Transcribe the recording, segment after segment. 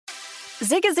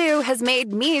Zigazoo has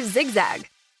made me zigzag.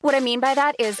 What I mean by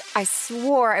that is I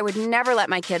swore I would never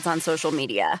let my kids on social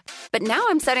media, but now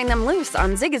I'm setting them loose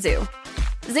on Zigazoo.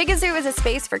 Zigazoo is a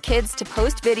space for kids to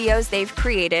post videos they've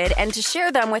created and to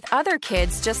share them with other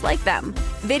kids just like them.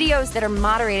 Videos that are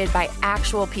moderated by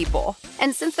actual people.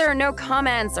 And since there are no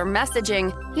comments or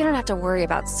messaging, you don't have to worry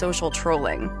about social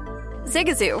trolling.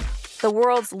 Zigazoo, the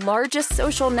world's largest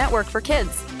social network for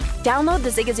kids. Download the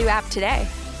Zigazoo app today.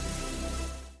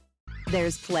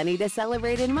 There's plenty to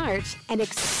celebrate in March and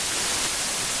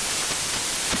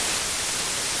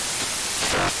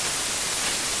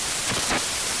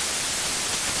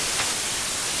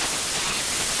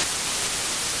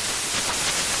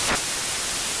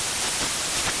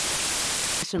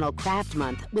National Craft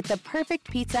Month with the perfect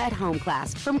pizza at home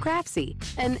class from Craftsy.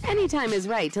 And anytime is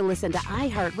right to listen to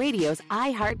iHeartRadio's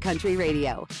iHeartCountry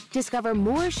Radio. Discover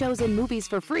more shows and movies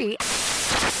for free.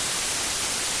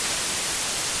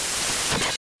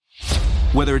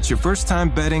 Whether it's your first time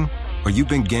betting or you've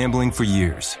been gambling for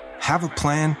years, have a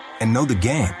plan and know the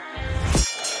game.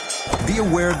 Be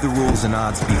aware of the rules and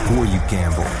odds before you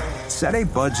gamble. Set a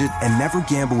budget and never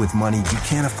gamble with money you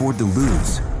can't afford to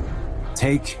lose.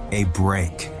 Take a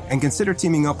break and consider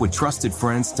teaming up with trusted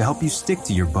friends to help you stick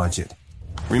to your budget.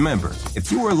 Remember,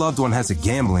 if you or a loved one has a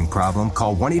gambling problem,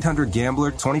 call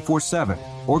 1-800-GAMBLER 24/7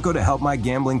 or go to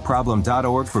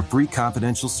helpmygamblingproblem.org for free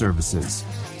confidential services.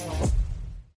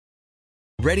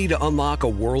 Ready to unlock a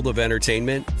world of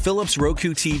entertainment? Philips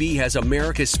Roku TV has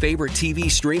America's favorite TV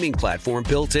streaming platform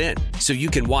built in, so you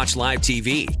can watch live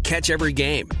TV, catch every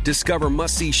game, discover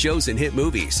must-see shows and hit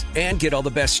movies, and get all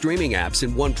the best streaming apps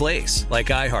in one place, like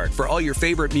iHeart for all your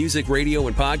favorite music, radio,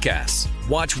 and podcasts.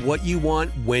 Watch what you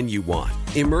want, when you want.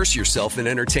 Immerse yourself in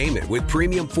entertainment with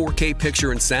premium 4K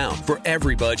picture and sound for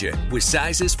every budget, with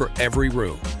sizes for every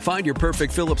room. Find your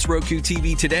perfect Philips Roku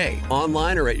TV today,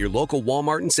 online or at your local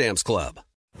Walmart and Sam's Club.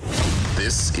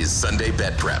 This is Sunday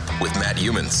Bet Prep with Matt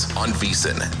Humans on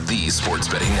VSiN, the Sports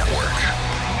Betting Network.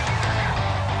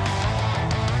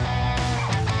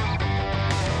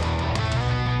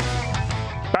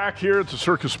 Back here at the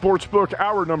Circus Sportsbook,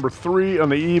 hour number 3 on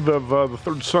the eve of the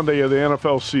third Sunday of the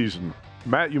NFL season.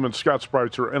 Matt Humans, Scott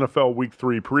Spreitzer, NFL Week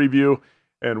 3 preview,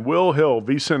 and Will Hill,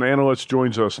 VSiN analyst,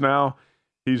 joins us now.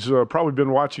 He's probably been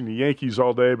watching the Yankees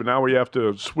all day, but now we have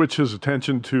to switch his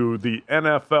attention to the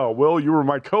NFL. Will, you were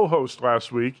my co-host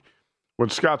last week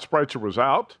when Scott Spreitzer was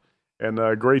out, and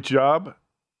great job.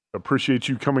 Appreciate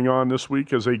you coming on this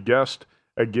week as a guest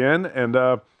again. And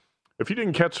if you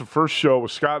didn't catch the first show with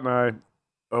Scott and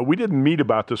I, we didn't meet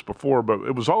about this before, but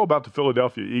it was all about the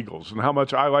Philadelphia Eagles and how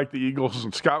much I like the Eagles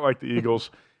and Scott liked the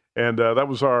Eagles. And that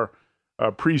was our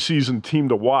preseason team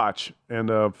to watch.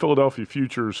 And Philadelphia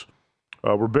futures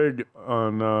were big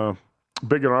on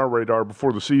our radar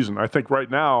before the season. I think right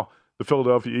now the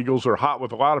Philadelphia Eagles are hot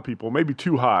with a lot of people, maybe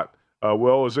too hot,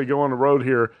 Will, as they go on the road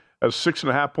here as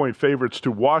 6.5-point favorites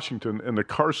to Washington in the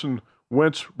Carson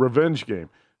Wentz revenge game.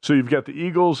 So you've got the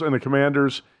Eagles and the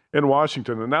Commanders in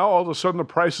Washington. And now all of a sudden the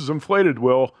price is inflated,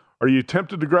 Will. Are you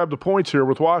tempted to grab the points here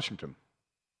with Washington?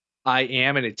 I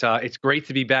am, and it's great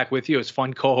to be back with you. It was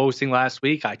fun co-hosting last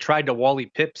week. I tried to Wally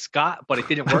Pip Scott, but it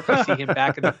didn't work. I see him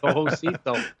back in the co-host seat,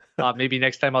 so maybe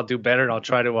next time I'll do better, and I'll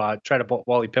try to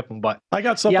Wally Pip him. But I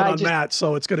got something on Matt,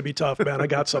 so it's going to be tough, man. I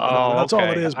got something. That's all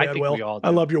it is, man. I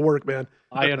love your work, man.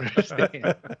 I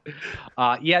understand.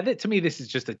 To me, this is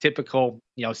just a typical,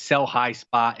 sell high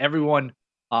spot. Everyone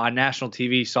on national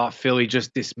TV saw Philly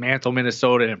just dismantle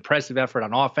Minnesota. An impressive effort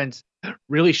on offense,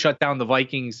 really shut down the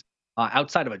Vikings.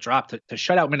 Outside of a drop to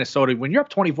shut out Minnesota. When you're up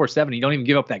 24-7, you don't even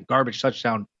give up that garbage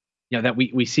touchdown, that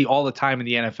we see all the time in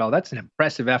the NFL. That's an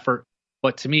impressive effort.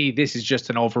 But to me, this is just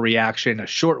an overreaction, a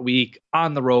short week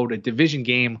on the road, a division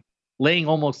game, laying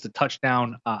almost a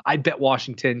touchdown. I bet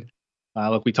Washington.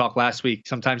 Look, we talked last week.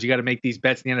 Sometimes you got to make these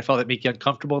bets in the NFL that make you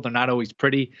uncomfortable. They're not always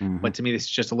pretty. But to me, this is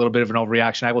just a little bit of an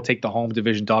overreaction. I will take the home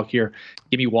division dog here.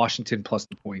 Give me Washington plus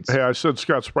the points. Hey, I said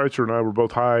Scott Spreitzer and I were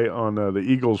both high on the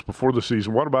Eagles before the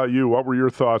season. What about you? What were your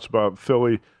thoughts about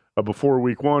Philly before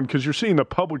week 1? Because you're seeing a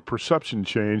public perception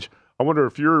change. I wonder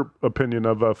if your opinion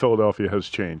of Philadelphia has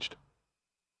changed.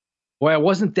 Well, I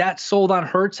wasn't that sold on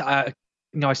Hurts.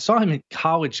 I saw him in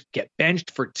college get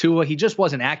benched for Tua. He just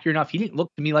wasn't accurate enough. He didn't look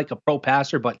to me like a pro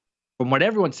passer, but from what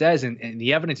everyone says, and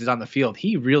the evidence is on the field,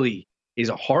 he really is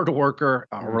a hard worker,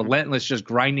 a relentless, just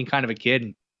grinding kind of a kid.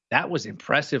 And that was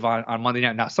impressive on Monday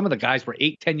night. Now, some of the guys were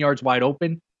 8-10 yards wide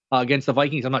open against the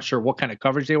Vikings. I'm not sure what kind of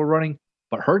coverage they were running,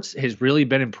 but Hurts has really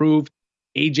been improved.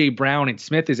 A.J. Brown and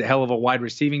Smith is a hell of a wide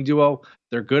receiving duo.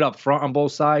 They're good up front on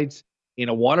both sides. In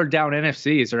a watered-down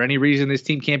NFC, is there any reason this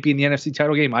team can't be in the NFC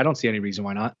title game? I don't see any reason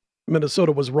why not.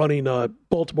 Minnesota was running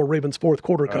Baltimore Ravens fourth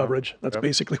quarter coverage. That's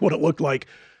basically what it looked like.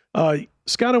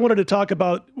 Scott, I wanted to talk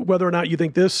about whether or not you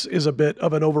think this is a bit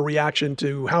of an overreaction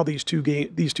to how these two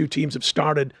teams have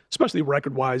started, especially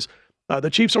record-wise. The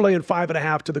Chiefs are laying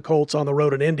 5.5 to the Colts on the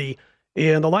road in Indy,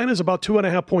 and the line is about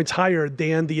 2.5 points higher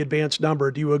than the advanced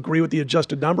number. Do you agree with the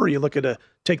adjusted number, or are you looking to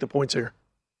take the points here?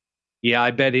 Yeah,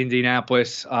 I bet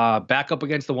Indianapolis back up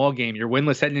against the wall game. You're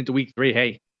winless heading into week 3.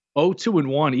 Hey,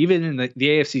 0-2-1, even in the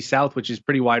AFC South, which is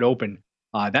pretty wide open.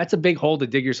 That's a big hole to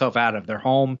dig yourself out of. They're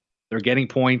home. They're getting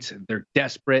points. They're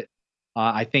desperate.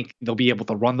 I think they'll be able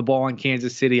to run the ball in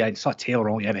Kansas City. I saw Taylor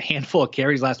only had a handful of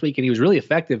carries last week, and he was really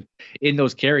effective in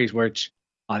those carries, which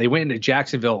they went into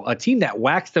Jacksonville, a team that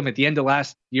waxed them at the end of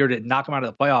last year to knock them out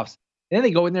of the playoffs. And then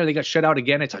they go in there, they got shut out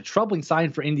again. It's a troubling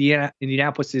sign for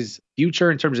Indianapolis's future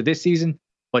in terms of this season.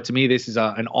 But to me, this is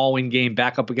an all-in game,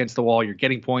 back up against the wall. You're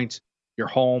getting points. You're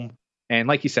home. And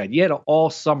like you said, you had all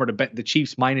summer to bet the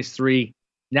Chiefs -3.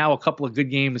 Now a couple of good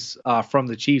games from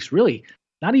the Chiefs. Really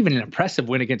not even an impressive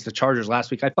win against the Chargers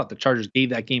last week. I thought the Chargers gave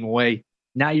that game away.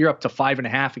 Now you're up to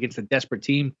 5.5 against a desperate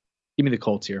team. Give me the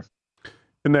Colts here.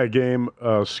 In that game,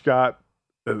 Scott,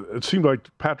 it seemed like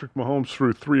Patrick Mahomes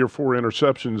threw 3 or 4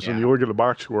 interceptions, and you look at the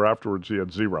box score afterwards, he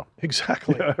had 0.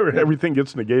 Exactly. Everything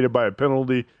gets negated by a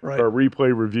penalty or a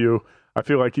replay review. I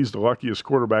feel like he's the luckiest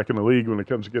quarterback in the league when it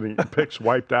comes to getting picks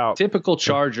wiped out. Typical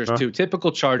Chargers, too.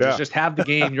 Typical Chargers. Just have the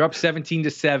game. You're up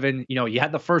 17-7. You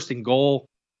had the first and goal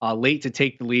late to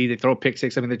take the lead. They throw a pick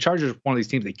 6. I mean, the Chargers are one of these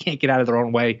teams, they can't get out of their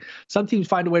own way. Some teams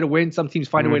find a way to win. Some teams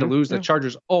find a way to lose. The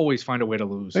Chargers always find a way to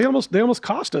lose. They almost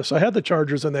cost us. I had the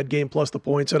Chargers in that game plus the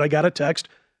points, and I got a text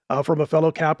from a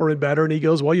fellow capper and better, and he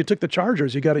goes, well, you took the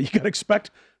Chargers. You got to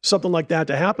expect something like that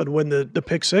to happen when the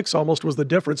pick 6 almost was the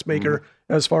difference maker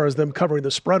as far as them covering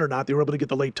the spread or not. They were able to get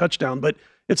the late touchdown. But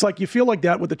it's like you feel like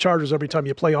that with the Chargers every time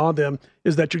you play on them,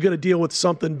 is that you're going to deal with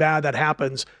something bad that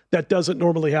happens that doesn't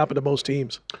normally happen to most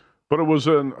teams. But it was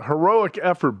an heroic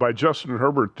effort by Justin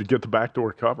Herbert to get the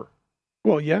backdoor cover.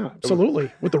 Well, yeah,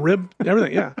 absolutely. With the rib and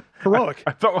everything, yeah. Heroic.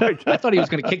 I thought he was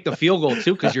going to kick the field goal,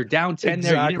 too, because you're down 10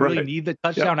 there. You didn't really need the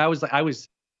touchdown. Yep. I was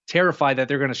terrified that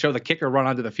they're going to show the kicker run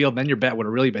onto the field. Then your bet would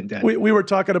have really been dead. We were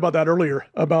talking about that earlier,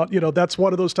 about, that's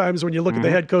one of those times when you look at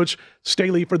the head coach,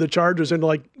 Staley, for the Chargers, and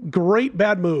like, great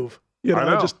bad move.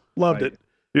 I just loved it.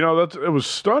 It was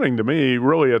stunning to me,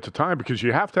 really, at the time, because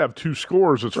you have to have 2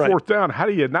 scores. It's fourth down. How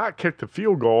do you not kick the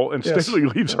field goal? And Staley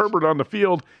leaves Herbert on the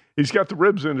field. He's got the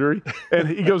ribs injury, and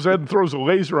he goes ahead and throws a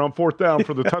laser on 4th down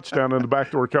for the touchdown and the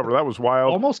backdoor cover. That was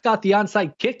wild. Almost got the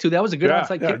onside kick, too. That was a good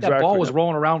onside kick. Exactly. That ball was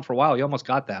rolling around for a while. You almost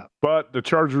got that. But the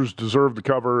Chargers deserved the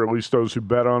cover, at least those who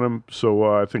bet on him. So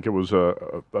I think it was a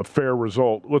fair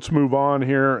result. Let's move on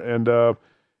here. And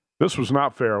this was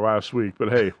not fair last week, but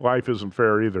hey, life isn't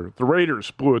fair either. The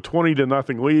Raiders blew a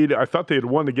 20-0 lead. I thought they had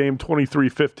won the game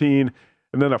 23-15,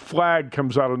 and then a flag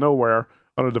comes out of nowhere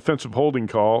on a defensive holding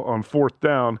call on 4th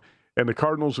down, and the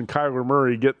Cardinals and Kyler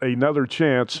Murray get another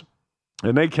chance,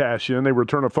 and they cash in. They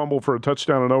return a fumble for a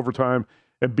touchdown in overtime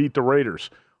and beat the Raiders.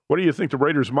 What do you think the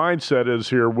Raiders' mindset is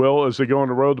here, Will, as they go on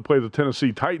the road to play the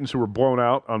Tennessee Titans, who were blown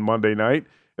out on Monday night?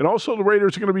 And also the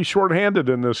Raiders are going to be shorthanded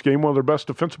in this game. One of their best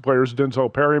defensive players,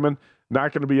 Denzel Perryman,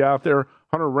 not going to be out there.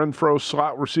 Hunter Renfrow,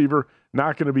 slot receiver,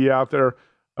 not going to be out there.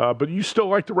 But you still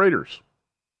like the Raiders.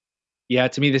 Yeah,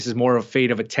 to me, this is more of a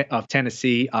fate of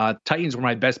Tennessee. Titans were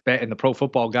my best bet in the Pro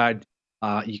Football Guide.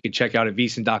 You can check out at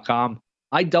VSiN.com.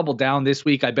 I doubled down this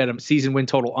week. I bet a season win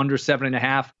total under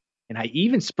 7.5. And I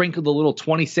even sprinkled a little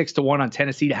 26-1 on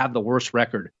Tennessee to have the worst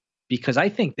record, because I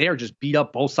think they are just beat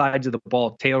up both sides of the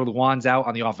ball. Taylor Lewan's out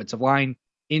on the offensive line,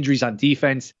 injuries on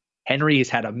defense. Henry has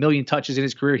had 1 million touches in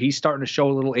his career. He's starting to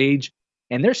show a little age,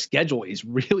 and their schedule is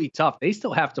really tough. They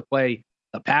still have to play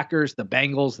the Packers, the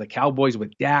Bengals, the Cowboys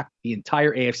with Dak, the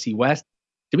entire AFC West.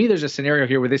 To me, there's a scenario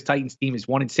here where this Titans team is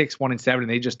 1-6, 1-7, and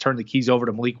they just turn the keys over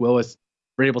to Malik Willis.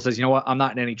 Vrabel says, you know what, I'm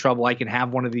not in any trouble. I can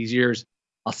have one of these years.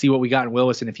 I'll see what we got in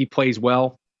Willis, and if he plays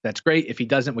well, that's great. If he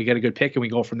doesn't, we get a good pick, and we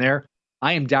go from there.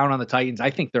 I am down on the Titans.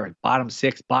 I think they're a bottom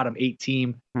 6, bottom 8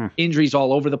 team. Injuries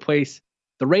all over the place.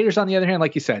 The Raiders, on the other hand,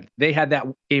 like you said, they had that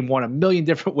game won 1 million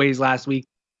different ways last week.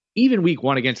 Even week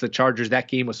 1 against the Chargers, that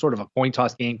game was sort of a coin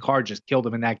toss game. Carr just killed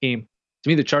them in that game. To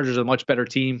me, the Chargers are a much better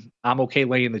team. I'm okay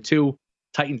laying the 2.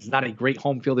 Titans not a great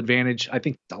home field advantage. I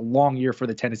think it's a long year for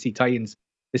the Tennessee Titans.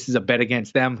 This is a bet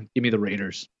against them. Give me the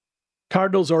Raiders.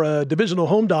 Cardinals are a divisional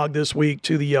home dog this week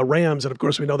to the Rams. And of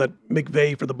course, we know that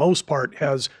McVay, for the most part,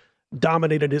 has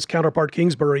dominated his counterpart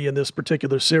Kingsbury in this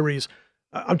particular series.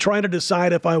 I'm trying to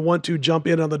decide if I want to jump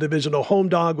in on the divisional home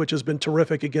dog, which has been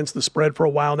terrific against the spread for a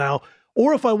while now,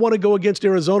 or if I want to go against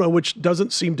Arizona, which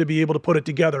doesn't seem to be able to put it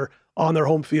together on their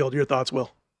home field. Your thoughts,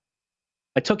 Will?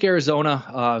 I took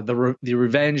Arizona, the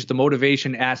revenge, the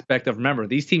motivation aspect of, remember,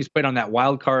 these teams played on that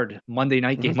wild card Monday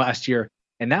night game last year,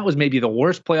 and that was maybe the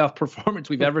worst playoff performance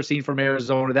we've ever seen from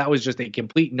Arizona. That was just a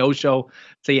complete no-show.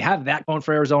 So you have that going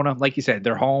for Arizona. Like you said,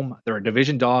 they're home. They're a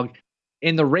division dog.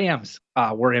 And the Rams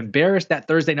were embarrassed that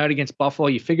Thursday night against Buffalo.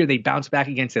 You figured they'd bounce back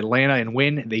against Atlanta and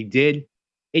win. They did.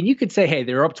 And you could say, hey,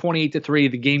 they were up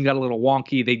 28-3. The game got a little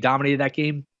wonky. They dominated that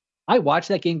game. I watched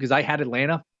that game because I had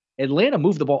Atlanta. Atlanta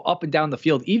moved the ball up and down the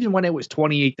field, even when it was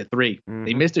 28-3.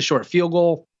 They missed a short field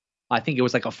goal. I think it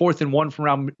was like a 4th and 1 from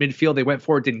around midfield. They went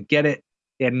for it, didn't get it.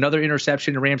 They had another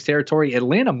interception in Rams territory.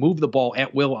 Atlanta moved the ball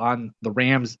at will on the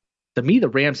Rams. To me, the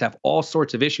Rams have all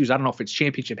sorts of issues. I don't know if it's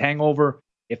championship hangover,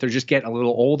 if they're just getting a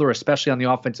little older, especially on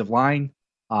the offensive line.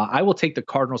 I will take the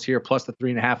Cardinals here plus the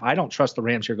 3.5. I don't trust the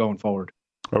Rams here going forward.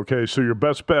 Okay, so your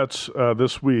best bets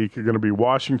this week are going to be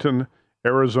Washington,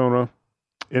 Arizona,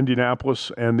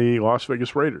 Indianapolis, and the Las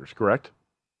Vegas Raiders, correct?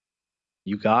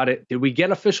 You got it. Did we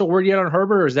get official word yet on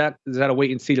Herbert, or is that a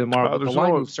wait and see tomorrow? But the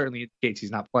line move certainly indicates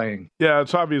he's not playing. Yeah,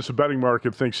 it's obvious the betting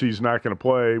market thinks he's not going to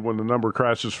play when the number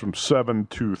crashes from 7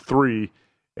 to 3.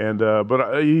 And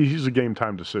but he's a game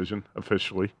time decision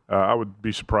officially. I would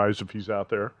be surprised if he's out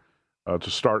there to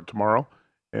start tomorrow.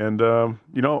 And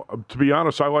to be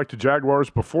honest, I liked the Jaguars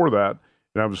before that,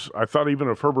 and I thought even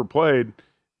if Herbert played,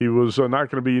 he was not going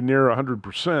to be near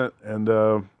 100%, and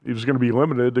he was going to be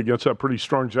limited against that pretty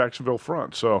strong Jacksonville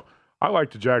front. So I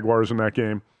liked the Jaguars in that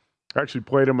game. I actually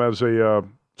played them as a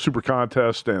super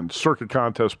contest and circuit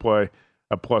contest play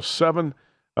at +7.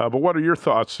 But what are your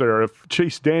thoughts there? If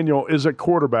Chase Daniel is at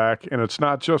quarterback and it's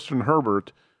not Justin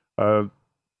Herbert,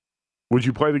 would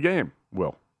you play the game,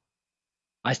 Will?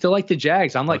 I still like the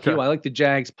Jags. I'm like you. I like the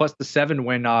Jags plus the 7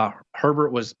 when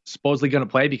Herbert was supposedly going to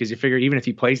play, because you figure even if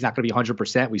he plays, he's not going to be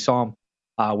 100%. We saw him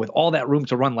with all that room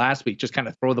to run last week, just kind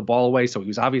of throw the ball away. So he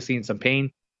was obviously in some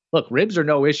pain. Look, ribs are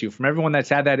no issue. From everyone that's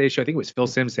had that issue, I think it was Phil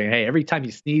Simms saying, hey, every time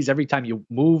you sneeze, every time you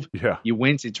move, you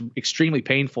wince. It's extremely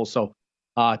painful. So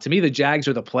to me, the Jags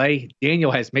are the play.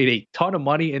 Daniel has made a ton of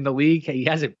money in the league. He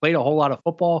hasn't played a whole lot of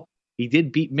football. He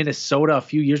did beat Minnesota a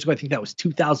few years ago. I think that was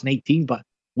 2018, but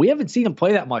we haven't seen him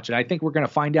play that much. And I think we're going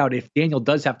to find out, if Daniel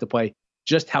does have to play,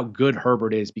 just how good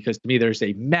Herbert is, because to me, there's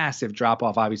a massive drop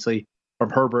off, obviously,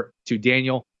 from Herbert to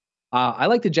Daniel. I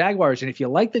like the Jaguars. And if you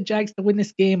like the Jags to win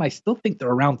this game, I still think they're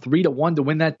around 3-1 to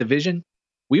win that division.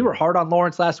 We were hard on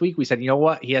Lawrence last week. We said, you know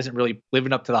what? He hasn't really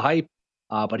living up to the hype,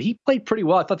 but he played pretty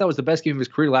well. I thought that was the best game of his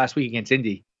career last week against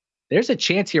Indy. There's a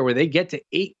chance here where they get to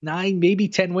 8, 9, maybe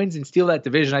 10 wins and steal that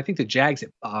division. I think the Jags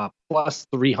at plus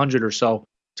 300 or so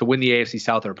to win the AFC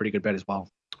South are a pretty good bet as well.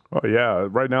 Oh, yeah.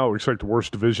 Right now, it looks like the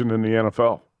worst division in the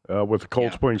NFL with the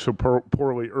Colts playing so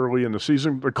poorly early in the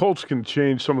season. The Colts can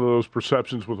change some of those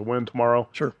perceptions with a win tomorrow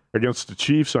against the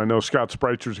Chiefs. I know Scott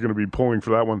Spreitzer is going to be pulling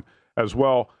for that one as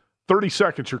well. 30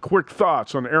 seconds, your quick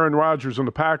thoughts on Aaron Rodgers and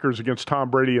the Packers against Tom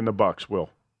Brady and the Bucs, Will.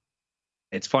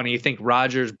 It's funny. You think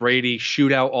Rodgers, Brady,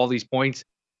 shoot out all these points.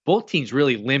 Both teams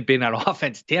really limp in on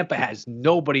offense. Tampa has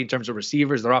nobody in terms of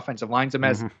receivers. Their offensive line's a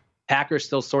mess. Packers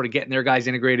still sort of getting their guys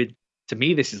integrated. To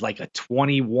me, this is like a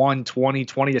 21-20,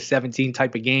 20-17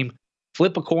 type of game.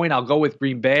 Flip a coin. I'll go with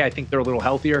Green Bay. I think they're a little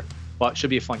healthier, but should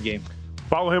be a fun game.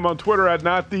 Follow him on Twitter at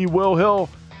 @NotTheWillHill.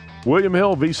 William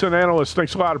Hill, VSiN analyst.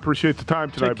 Thanks a lot. Appreciate the time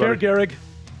tonight, buddy. Take care, Gehrig.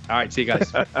 All right, see you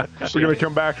guys. We're going to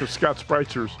come back with Scott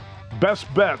Spreitzer's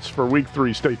best bets for Week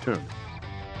 3. Stay tuned.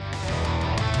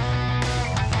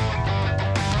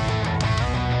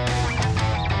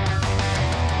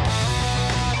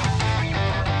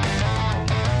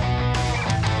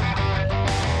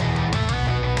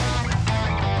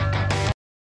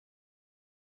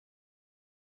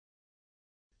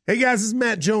 Hey guys, this is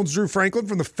Matt Jones, Drew Franklin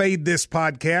from the Fade This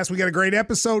podcast. We got a great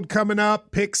episode coming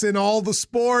up, picks in all the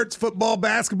sports, football,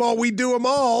 basketball, we do them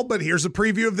all, but here's a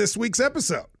preview of this week's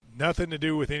episode. Nothing to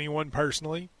do with anyone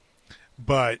personally,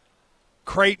 but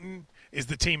Creighton is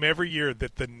the team every year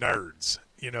that the nerds,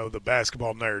 the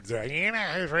basketball nerds, they're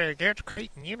like, who's really good?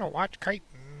 Creighton, watch Creighton.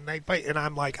 They play. And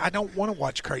I'm like, I don't want to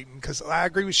watch Creighton because I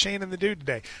agree with Shannon the dude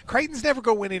today. Creighton's never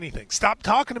going to win anything. Stop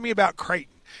talking to me about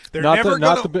Creighton. They're not never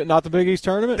the Big East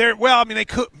tournament. They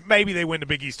could maybe they win the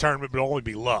Big East tournament, but it'll only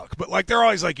be luck. But they're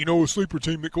always like, a sleeper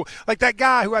team. Like that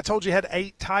guy who I told you had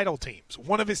 8 title teams.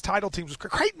 One of his title teams was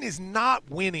Creighton is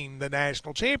not winning the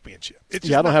national championship. I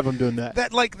don't have them doing that.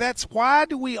 That's why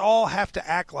do we all have to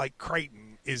act like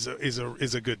Creighton is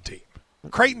a good team?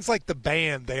 Creighton's like the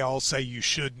band they all say you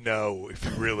should know if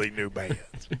you really knew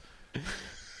bands.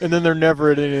 And then they're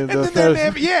never at any of those.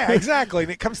 Yeah, exactly.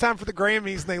 And it comes time for the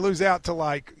Grammys, and they lose out to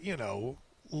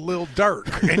Lil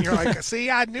Durk, and you're like, see,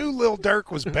 I knew Lil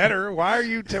Durk was better. Why are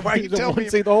you telling me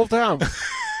the whole time?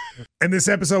 And this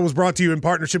episode was brought to you in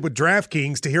partnership with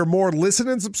DraftKings. To hear more, listen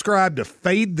and subscribe to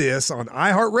Fade This on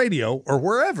iHeartRadio or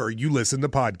wherever you listen to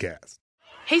podcasts.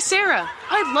 Hey, Sarah,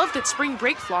 I loved that spring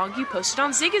break vlog you posted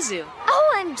on Zigazoo.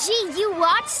 OMG, you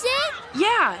watched it?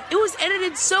 Yeah, it was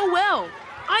edited so well.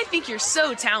 I think you're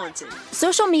so talented.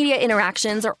 Social media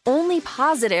interactions are only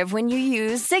positive when you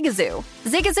use Zigazoo.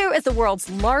 Zigazoo is the world's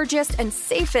largest and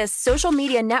safest social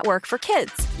media network for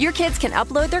kids. Your kids can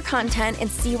upload their content and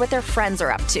see what their friends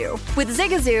are up to. With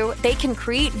Zigazoo, they can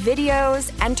create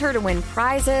videos, enter to win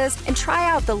prizes, and try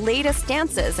out the latest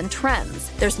dances and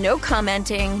trends. There's no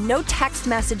commenting, no text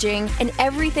messaging, and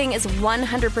everything is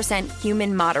 100%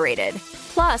 human moderated.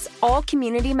 Plus, all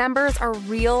community members are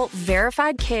real,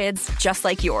 verified kids just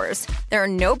like yours. There are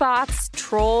no bots,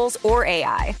 trolls, or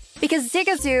AI. Because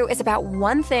Zigazoo is about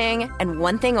one thing and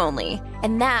one thing only,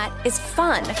 and that is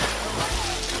fun.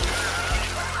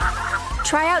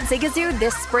 Try out Zigazoo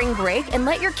this spring break and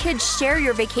let your kids share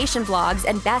your vacation vlogs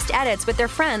and best edits with their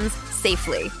friends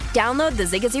safely. Download the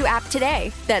Zigazoo app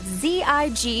today. That's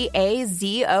Zigazoo.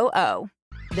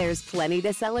 There's plenty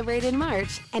to celebrate in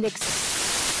March and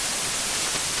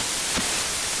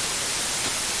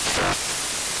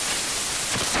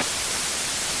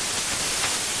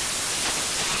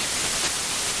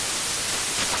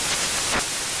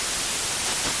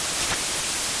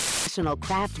National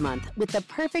Craft Month with the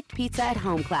perfect pizza at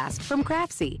home class from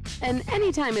Craftsy. And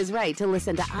anytime is right to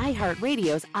listen to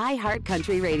iHeartRadio's iHeart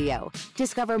Country Radio.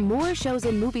 Discover more shows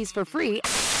and movies for free.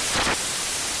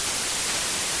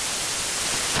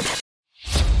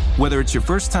 Whether it's your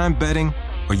first time betting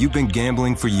or you've been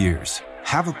gambling for years,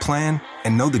 have a plan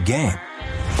and know the game.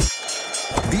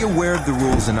 Be aware of the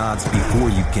rules and odds before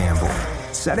you gamble.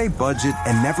 Set a budget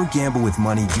and never gamble with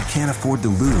money you can't afford to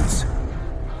lose.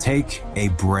 Take a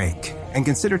break and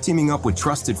consider teaming up with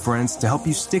trusted friends to help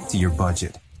you stick to your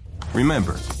budget.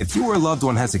 Remember, if you or a loved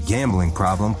one has a gambling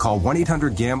problem, call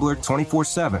 1-800-GAMBLER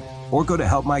 24/7 or go to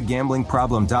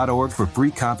helpmygamblingproblem.org for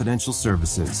free confidential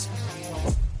services.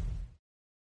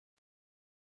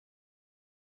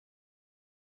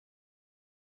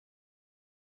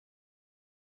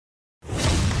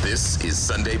 This is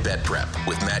Sunday Bet Prep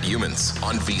with Matt Humans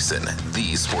on VSiN,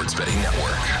 the Sports Betting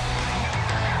Network.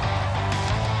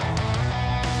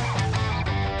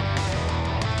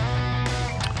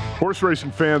 Horse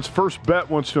racing fans, First Bet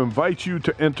wants to invite you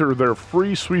to enter their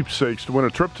free sweepstakes to win a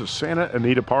trip to Santa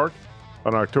Anita Park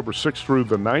on October 6th through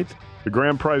the 9th. The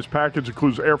grand prize package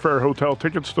includes airfare, hotel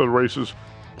tickets to the races,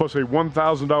 plus a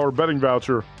 $1,000 betting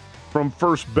voucher from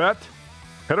First Bet.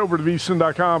 Head over to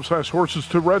vsin.com/horses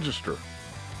to register.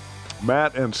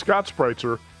 Matt and Scott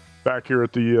Spreitzer back here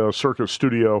at the Circus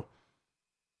Studio,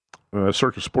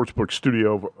 Circus Sportsbook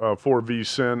Studio for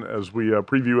VSiN as we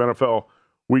preview NFL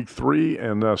Week 3.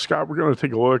 And Scott, we're going to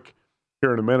take a look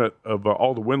here in a minute of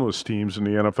all the winless teams in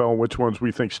the NFL and which ones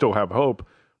we think still have hope.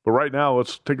 But right now,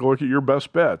 let's take a look at your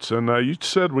best bets. And you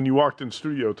said when you walked in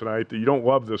studio tonight that you don't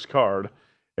love this card,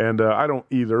 and I don't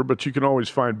either, but you can always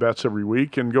find bets every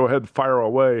week. And go ahead and fire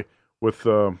away with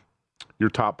your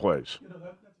top plays.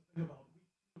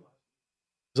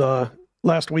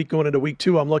 Last week going into week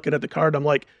 2, I'm looking at the card. I'm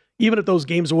like, even if those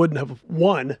games wouldn't have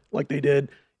won like they did,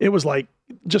 it was like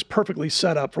just perfectly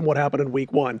set up from what happened in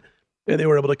week 1. And they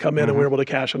were able to come in and we were able to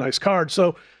cash a nice card.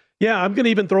 So, yeah, I'm going to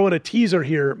even throw in a teaser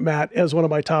here, Matt, as one of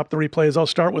my top 3 plays. I'll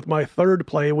start with my third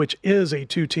play, which is a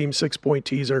 2-team 6-point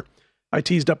teaser. I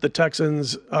teased up the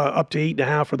Texans up to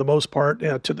 8.5 for the most part,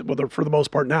 for the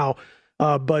most part now.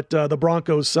 But the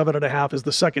Broncos 7.5 is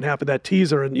the second half of that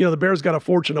teaser. And, the Bears got a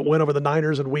fortunate win over the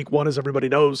Niners in week 1, as everybody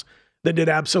knows. They did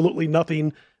absolutely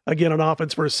nothing, again, on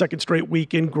offense for a second straight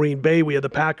week in Green Bay. We had the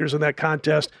Packers in that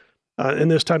contest,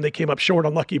 and this time they came up short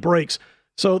on lucky breaks.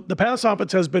 So the pass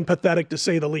offense has been pathetic, to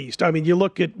say the least. I mean, you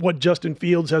look at what Justin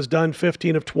Fields has done,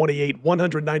 15 of 28,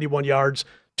 191 yards,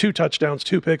 2 touchdowns,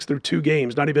 2 picks through 2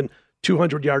 games, not even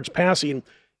 200 yards passing.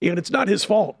 And it's not his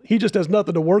fault. He just has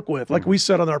nothing to work with. Like we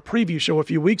said on our preview show a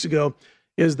few weeks ago,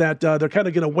 is that they're kind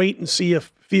of going to wait and see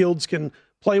if Fields can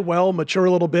play well, mature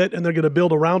a little bit, and they're going to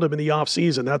build around him in the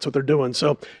offseason. That's what they're doing.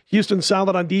 So Houston's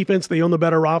solid on defense. They own the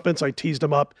better offense. I teased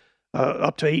them up to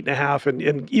 8.5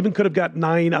 and even could have got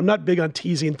 9. I'm not big on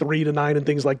teasing 3 to 9 and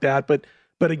things like that. But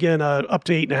again, up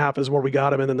to 8.5 is where we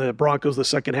got him. And then the Broncos, the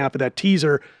second half of that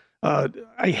teaser.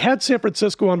 I had San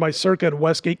Francisco on my Circa and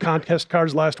Westgate contest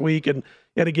cards last week, and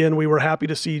again, we were happy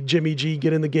to see Jimmy G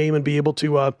get in the game and be able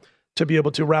to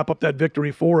wrap up that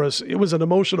victory for us. It was an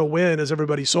emotional win, as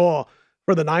everybody saw,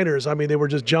 for the Niners. I mean, they were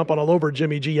just jumping all over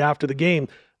Jimmy G after the game.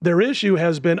 Their issue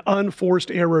has been unforced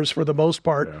errors for the most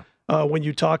part. When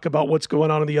you talk about what's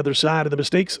going on the other side, and the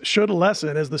mistakes should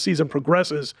lessen as the season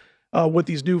progresses with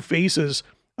these new faces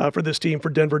for this team for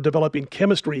Denver developing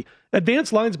chemistry.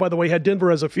 Advanced Lines, by the way, had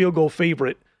Denver as a field goal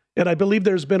favorite, and I believe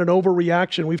there's been an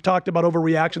overreaction. We've talked about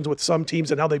overreactions with some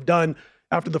teams and how they've done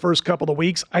after the first couple of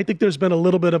weeks. I think there's been a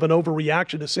little bit of an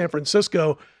overreaction to San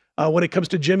Francisco when it comes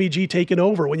to Jimmy G taking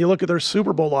over. When you look at their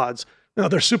Super Bowl odds,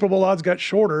 their Super Bowl odds got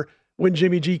shorter when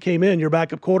Jimmy G came in, your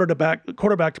backup quarterback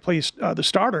to play the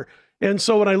starter. And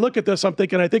so when I look at this, I'm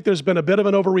thinking, I think there's been a bit of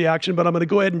an overreaction, but I'm going to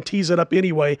go ahead and tease it up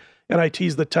anyway. And I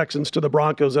tease the Texans to the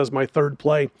Broncos as my third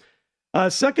play.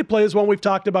 Second play is one we've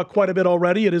talked about quite a bit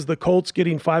already. It is the Colts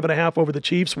getting 5.5 over the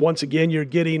Chiefs. Once again, you're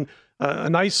getting a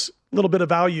nice little bit of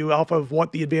value off of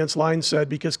what the advanced line said,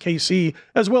 because KC,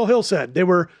 as Will Hill said, they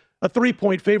were a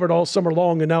 3-point favorite all summer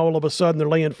long, and now all of a sudden they're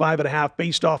laying 5.5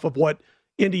 based off of what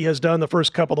Indy has done the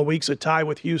first couple of weeks, a tie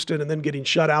with Houston and then getting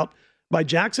shut out by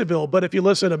Jacksonville. But if you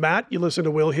listen to Matt, you listen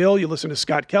to Will Hill, you listen to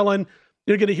Scott Kellen,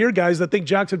 you're going to hear guys that think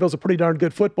Jacksonville's a pretty darn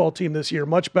good football team this year,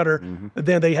 much better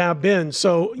than they have been.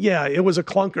 So, yeah, it was a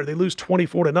clunker. They lose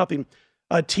 24-0.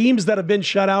 Teams that have been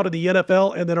shut out in the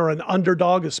NFL and that are an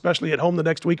underdog, especially at home the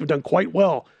next week, have done quite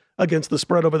well against the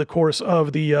spread over the course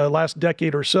of the last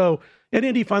decade or so. And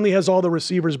Indy finally has all the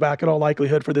receivers back in all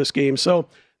likelihood for this game. So,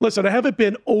 listen, I haven't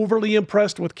been overly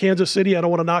impressed with Kansas City. I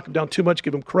don't want to knock them down too much,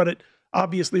 give them credit,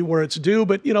 obviously, where it's due.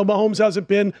 But, Mahomes hasn't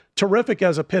been terrific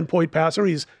as a pinpoint passer.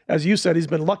 He's, as you said, he's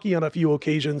been lucky on a few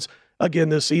occasions again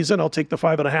this season. I'll take the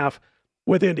 5.5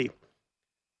 with Indy.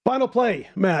 Final play,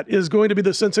 Matt, is going to be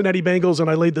the Cincinnati Bengals, and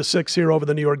I laid the 6 here over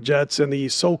the New York Jets, and the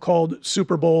so-called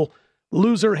Super Bowl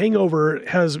loser hangover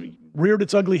has reared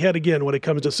its ugly head again when it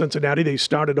comes to Cincinnati. They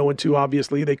started 0-2,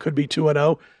 obviously. They could be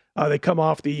 2-0. They come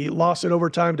off the loss in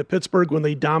overtime to Pittsburgh when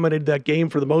they dominated that game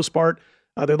for the most part.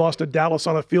 They lost to Dallas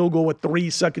on a field goal with 3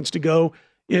 seconds to go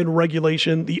in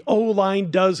regulation. The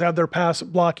O-line does have their pass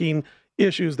blocking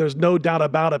issues. There's no doubt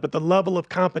about it. But the level of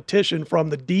competition from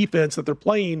the defense that they're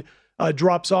playing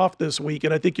drops off this week.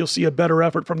 And I think you'll see a better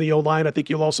effort from the O-line. I think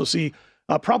you'll also see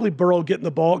probably Burrow getting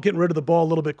rid of the ball a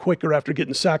little bit quicker after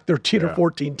getting sacked 13 or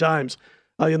 14 times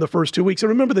in the first 2 weeks. And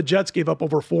remember, the Jets gave up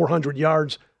over 400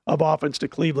 yards of offense to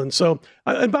Cleveland. So,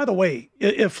 and by the way,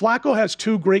 if Flacco has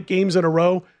 2 great games in a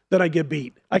row, then I get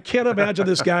beat. I can't imagine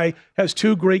this guy has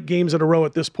 2 great games in a row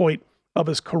at this point of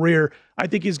his career. I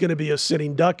think he's going to be a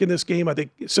sitting duck in this game. I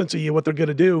think Cincy, what they're going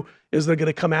to do is they're going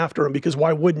to come after him, because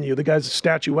why wouldn't you? The guy's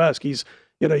statuesque. He's,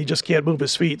 he just can't move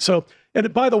his feet. So,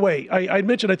 and by the way, I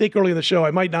mentioned, I think early in the show,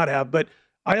 I might not have, but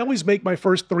I always make my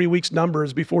first 3 weeks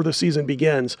numbers before the season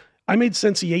begins. I made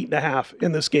Cincy 8.5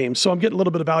 in this game. So I'm getting a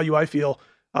little bit of value, I feel,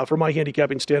 from my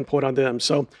handicapping standpoint on them.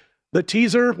 So the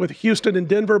teaser with Houston and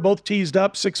Denver, both teased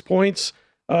up 6 points.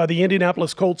 The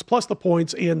Indianapolis Colts plus the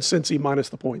points, and Cincy minus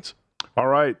the points. All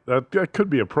right. That could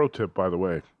be a pro tip, by the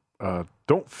way.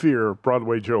 Don't fear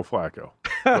Broadway Joe Flacco.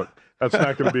 Look, that's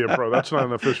not going to be a pro. That's not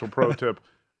an official pro tip.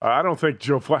 I don't think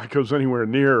Joe Flacco's anywhere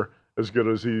near as good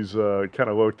as he's kind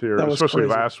of looked here, especially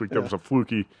crazy. Last week. That was a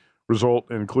fluky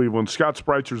result in Cleveland. Scott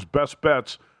Spreitser's best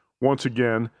bets, once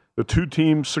again, the 2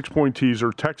 teams, 6-point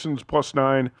teaser, Texans plus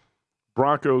 9,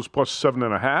 Broncos plus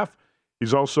 7.5.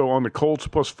 He's also on the Colts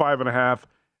plus 5.5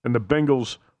 and the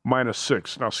Bengals minus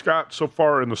 6. Now, Scott, so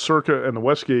far in the Circa and the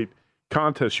Westgate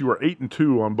contest, you are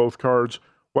 8-2 on both cards.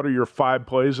 What are your 5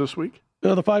 plays this week?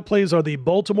 The 5 plays are the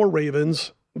Baltimore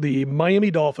Ravens, the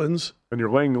Miami Dolphins. And you're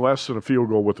laying less than a field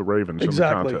goal with the Ravens in the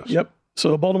contest. Yep.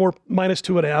 So Baltimore minus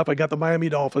 2.5. I got the Miami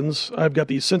Dolphins. I've got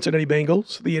the Cincinnati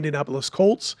Bengals, the Indianapolis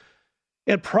Colts,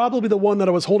 and probably the one that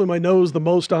I was holding my nose the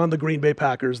most on, the Green Bay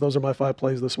Packers. Those are my 5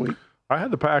 plays this week. I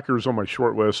had the Packers on my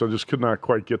short list. I just could not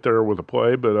quite get there with a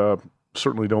play, but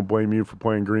certainly don't blame you for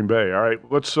playing Green Bay. All right,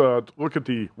 let's look at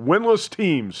the winless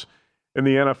teams in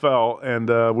the NFL,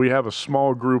 and we have a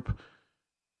small group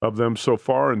of them so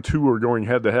far, and 2 are going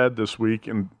head-to-head this week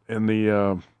in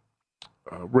the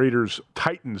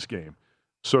Raiders-Titans game.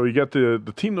 So you got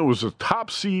the team that was the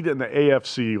top seed in the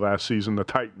AFC last season, the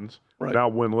Titans, now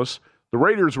winless. The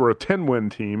Raiders were a 10-win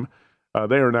team.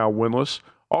 They are now winless.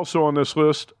 Also on this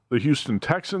list, the Houston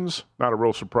Texans, not a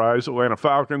real surprise. Atlanta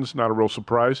Falcons, not a real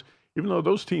surprise, even though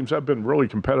those teams have been really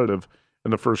competitive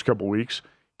in the first couple weeks.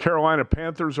 Carolina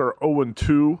Panthers are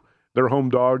 0-2. They're home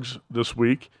dogs this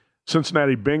week.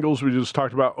 Cincinnati Bengals, we just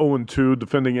talked about, 0-2,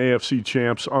 defending AFC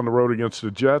champs on the road against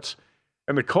the Jets.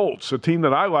 And the Colts, a team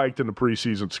that I liked in the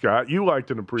preseason, Scott. You liked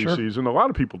in the preseason. Sure. A lot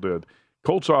of people did.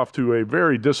 Colts off to a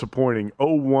very disappointing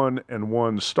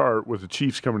 0-1-1 start with the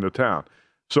Chiefs coming to town.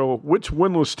 So which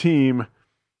winless team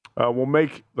will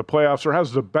make the playoffs or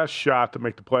has the best shot to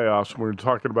make the playoffs when we're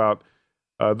talking about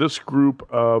this group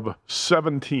of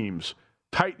 7 teams: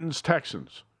 Titans,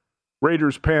 Texans,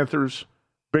 Raiders, Panthers,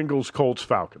 Bengals, Colts,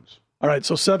 Falcons. All right,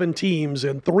 so 7 teams,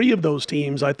 and 3 of those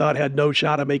teams I thought had no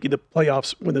shot at making the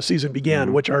playoffs when the season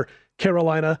began, which are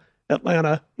Carolina,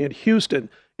 Atlanta, and Houston.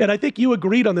 And I think you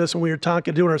agreed on this when we were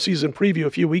doing our season preview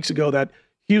a few weeks ago, that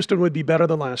Houston would be better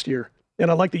than last year. And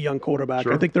I like the young quarterback.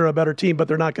 Sure. I think they're a better team, but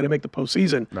they're not going to make the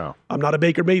postseason. No. I'm not a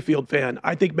Baker Mayfield fan.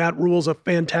 I think Matt Rule's a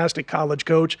fantastic college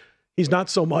coach. He's not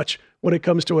so much when it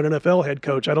comes to an NFL head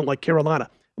coach. I don't like Carolina.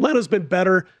 Atlanta's been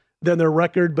better than their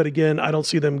record, but again, I don't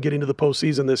see them getting to the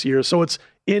postseason this year. So it's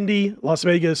Indy, Las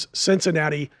Vegas,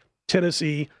 Cincinnati,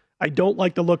 Tennessee. I don't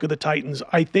like the look of the Titans.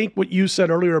 I think what you said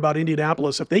earlier about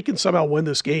Indianapolis, if they can somehow win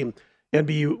this game and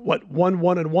be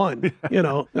 1-1-1, you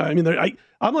know, I mean,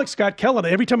 I'm like Scott Kellen.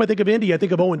 Every time I think of Indy, I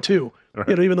think of 0-2, right.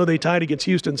 You know, even though they tied against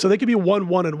Houston. So they could be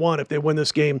 1-1-1 if they win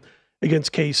this game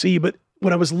against KC. But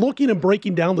when I was looking and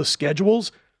breaking down the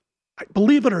schedules,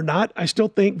 believe it or not, I still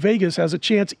think Vegas has a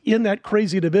chance in that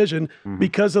crazy division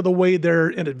because of the way they're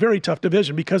in a very tough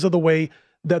division, because of the way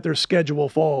that their schedule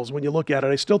falls. When you look at it,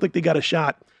 I still think they got a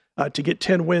shot to get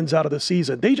 10 wins out of the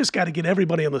season. They just got to get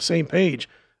everybody on the same page.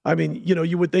 I mean, you know,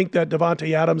 you would think that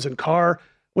Devontae Adams and Carr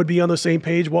would be on the same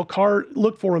page. Well, Carr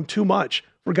looked for him too much,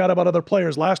 forgot about other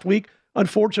players. Last week,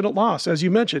 unfortunate loss, as you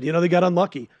mentioned. You know, they got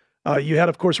unlucky. You had,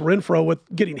 of course, Renfro with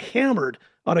getting hammered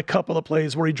on a couple of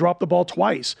plays where he dropped the ball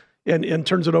twice and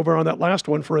turns it over on that last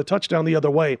one for a touchdown the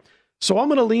other way. So I'm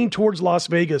going to lean towards Las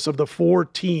Vegas of the 4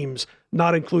 teams,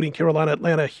 not including Carolina,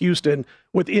 Atlanta, Houston,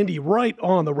 with Indy right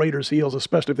on the Raiders' heels,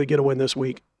 especially if they get a win this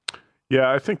week.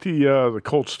 Yeah, I think the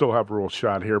Colts still have a real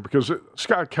shot here because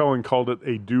Scott Kellen called it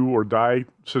a do-or-die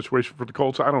situation for the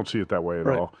Colts. I don't see it that way at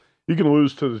all. You can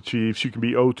lose to the Chiefs. You can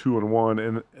be 0-2-1.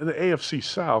 And in the AFC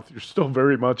South, you're still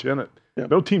very much in it.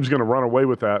 Yep. No team's going to run away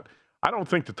with that. I don't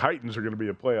think the Titans are going to be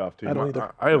a playoff team. I don't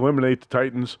either. I eliminate the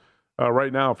Titans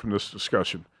right now from this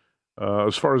discussion.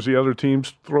 As far as the other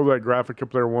teams, throw that graphic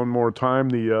up there one more time.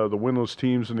 The winless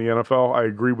teams in the NFL, I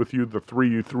agree with you. The 3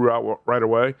 you threw out right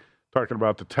away, talking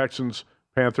about the Texans,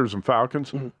 Panthers, and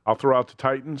Falcons. I'll throw out the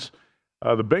Titans.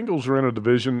 The Bengals are in a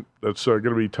division that's going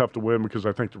to be tough to win because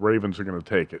I think the Ravens are going to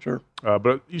take it. Sure.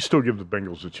 But you still give the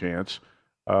Bengals a chance.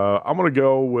 I'm going to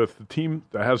go with the team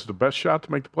that has the best shot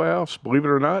to make the playoffs, believe it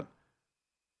or not,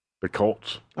 the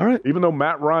Colts. All right. Even though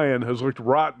Matt Ryan has looked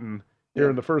rotten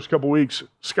here in the first couple weeks,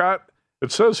 Scott,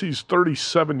 it says he's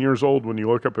 37 years old when you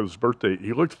look up his birthday.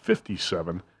 He looked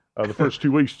 57 the first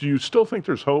 2 weeks. Do you still think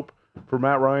there's hope for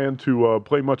Matt Ryan to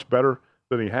play much better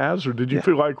than he has? Or did you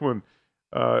feel like when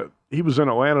he was in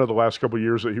Atlanta the last couple of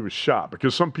years that he was shot?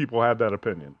 Because some people had that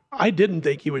opinion. I didn't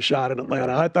think he was shot in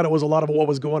Atlanta. I thought it was a lot of what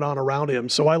was going on around him.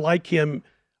 So I like him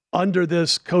under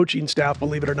this coaching staff,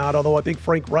 believe it or not, although I think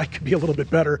Frank Reich could be a little bit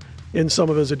better in some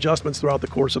of his adjustments throughout the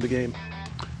course of the game.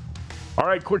 All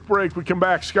right, quick break. We come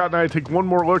back. Scott and I take one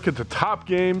more look at the top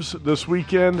games this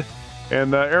weekend.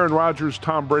 And Aaron Rodgers,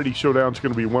 Tom Brady showdown is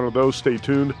going to be one of those. Stay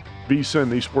tuned. VSiN,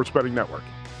 the Sports Betting Network.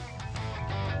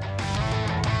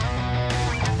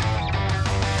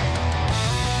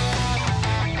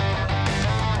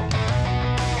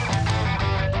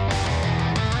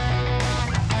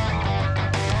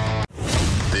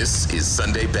 This is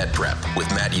Sunday Bet Prep with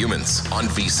Matt Youmans on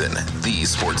VSiN, the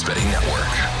Sports Betting Network.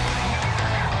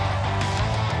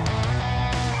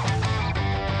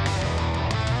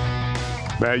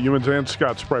 Matt Youmans and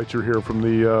Scott Spreitzer here from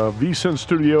the VSiN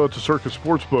studio at the Circus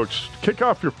Sportsbooks. Kick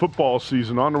off your football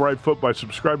season on the right foot by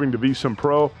subscribing to VSiN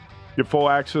Pro. Get full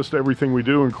access to everything we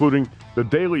do, including the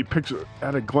daily picks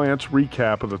at a glance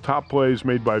recap of the top plays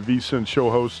made by VSiN show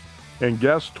hosts and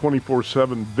guests,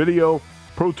 24/7 video,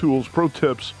 pro tools, pro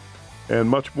tips, and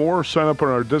much more. Sign up on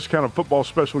our discounted football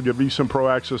special. Get VSiN Pro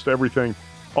access to everything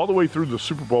all the way through the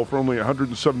Super Bowl for only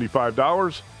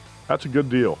 $175. That's a good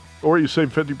deal. Or you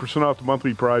save 50% off the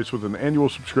monthly price with an annual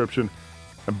subscription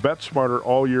and bet smarter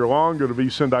all year long. Go to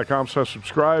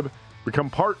vsin.com/subscribe.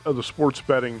 Become part of the Sports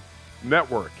Betting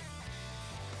Network.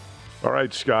 All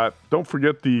right, Scott, don't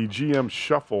forget the GM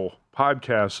Shuffle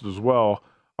podcast as well.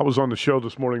 I was on the show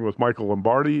this morning with Michael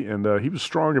Lombardi, and he was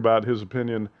strong about his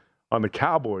opinion on the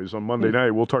Cowboys on Monday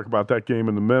night. We'll talk about that game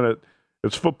in a minute.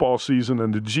 It's football season,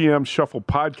 and the GM Shuffle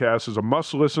podcast is a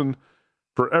must-listen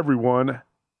for everyone.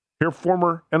 Hear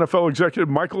former NFL executive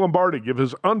Michael Lombardi give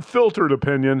his unfiltered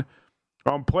opinion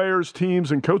on players,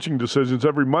 teams, and coaching decisions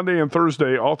every Monday and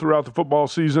Thursday all throughout the football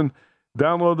season.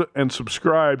 Download and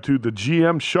subscribe to the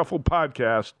GM Shuffle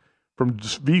podcast from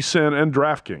VSiN and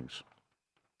DraftKings,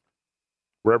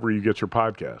 wherever you get your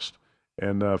podcast.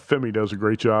 And Femi does a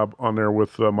great job on there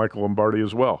with Michael Lombardi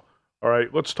as well. All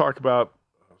right, let's talk about,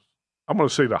 I'm going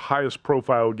to say, the highest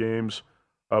profile games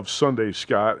of Sunday,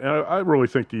 Scott. And I really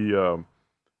think the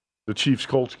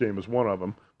Chiefs-Colts game is one of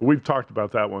them. But we've talked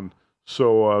about that one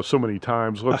so many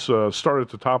times. Let's start at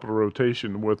the top of the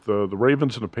rotation with the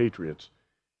Ravens and the Patriots.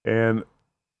 And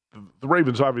the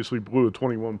Ravens obviously blew a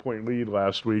 21-point lead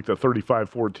last week, the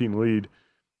 35-14 lead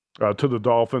to the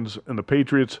Dolphins. And the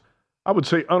Patriots, I would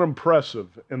say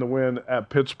unimpressive in the win at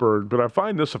Pittsburgh. But I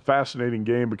find this a fascinating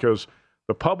game because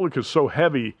the public is so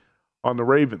heavy on the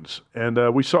Ravens.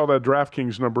 And we saw that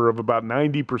DraftKings number of about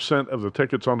 90% of the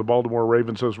tickets on the Baltimore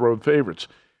Ravens as road favorites.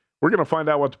 We're going to find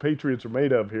out what the Patriots are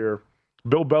made of here.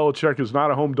 Bill Belichick is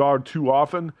not a home dog too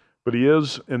often, but he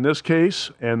is in this case.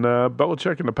 And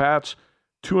Belichick and the Pats,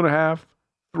 2.5,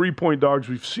 3-point dogs.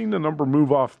 We've seen the number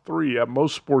move off 3 at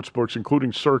most sports books,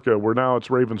 including Circa, where now it's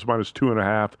Ravens minus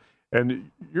 2.5. And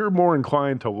you're more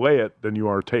inclined to lay it than you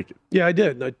are take it. Yeah, I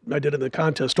did. I did in the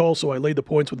contest also. I laid the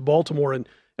points with Baltimore. And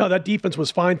that defense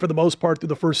was fine for the most part through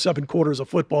the first 7 quarters of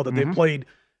football that they played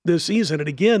this season. And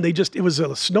again, it was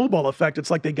a snowball effect.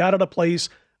 It's like they got out of place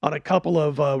on a couple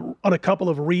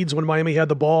of reads when Miami had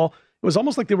the ball. It was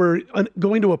almost like they were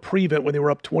going to a prevent when they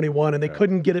were up 21, and they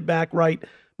couldn't get it back right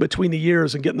between the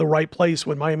years and get in the right place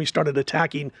when Miami started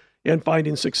attacking and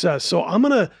finding success. So I'm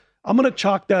gonna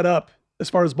chalk that up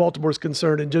as far as Baltimore's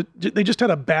concerned. And they just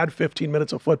had a bad 15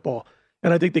 minutes of football.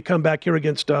 And I think they come back here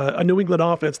against a New England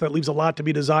offense that leaves a lot to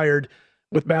be desired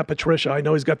with Matt Patricia. I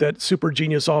know he's got that super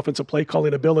genius offensive play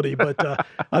calling ability, but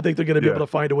I think they're going to be able to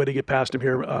find a way to get past him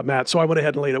here, Matt. So I went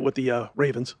ahead and laid it with the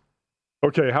Ravens.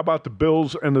 Okay, how about the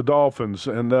Bills and the Dolphins?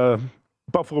 And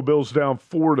Buffalo Bills down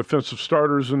 4 defensive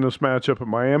starters in this matchup at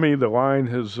Miami. The line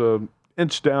has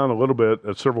inched down a little bit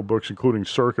at several books, including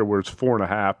Circa, where it's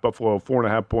 4.5. Buffalo,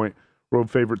 4.5-point road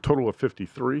favorite, total of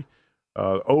 53.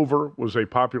 Over was a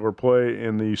popular play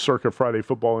in the Circa Friday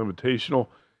Football Invitational,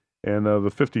 and the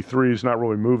 53 is not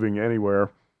really moving anywhere,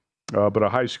 but a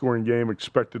high-scoring game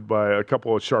expected by a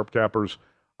couple of sharp cappers,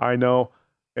 I know.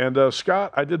 And,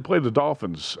 Scott, I did play the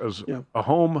Dolphins as a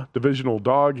home divisional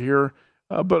dog here,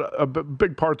 but a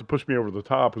big part to push me over the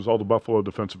top is all the Buffalo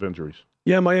defensive injuries.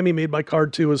 Yeah, Miami made my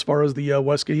card, too, as far as the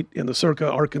Westgate and the Circa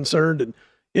are concerned, and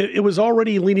it was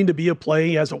already leaning to be a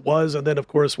play as it was, and then, of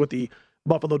course, with the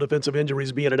Buffalo defensive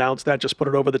injuries being announced, that just put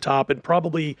it over the top and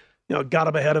probably got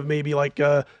them ahead of maybe like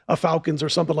a Falcons or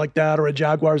something like that, or a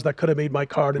Jaguars that could have made my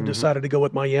card and decided to go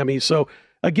with Miami. So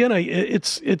again,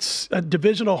 it's a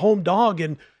divisional home dog,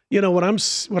 and when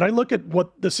I look at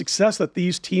what the success that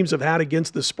these teams have had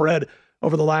against the spread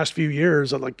over the last few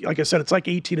years, like I said, it's like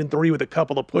 18-3 with a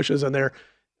couple of pushes in there.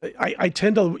 I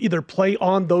tend to either play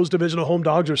on those divisional home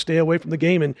dogs or stay away from the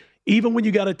game. And even when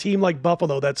you got a team like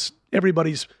Buffalo, that's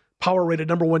everybody's power-rated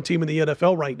number 1 team in the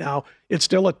NFL right now, it's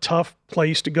still a tough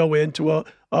place to go into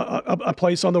a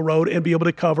place on the road and be able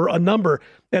to cover a number.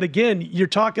 And again, you're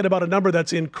talking about a number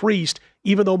that's increased,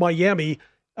 even though Miami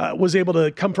was able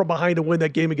to come from behind and win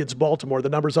that game against Baltimore. The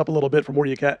number's up a little bit from where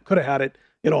you could have had it,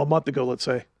 a month ago, let's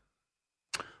say.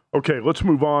 Okay, let's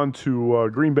move on to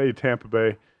Green Bay, Tampa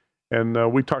Bay.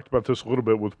 And we talked about this a little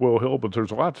bit with Will Hill, but there's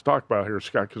a lot to talk about here,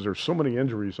 Scott, because there's so many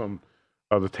injuries on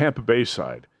the Tampa Bay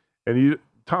side. And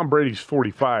Tom Brady's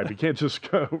 45. He can't just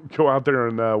go out there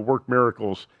and work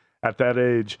miracles at that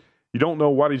age. You don't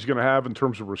know what he's going to have in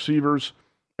terms of receivers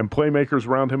and playmakers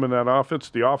around him in that offense.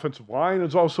 The offensive line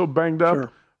is also banged up.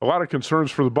 Sure. A lot of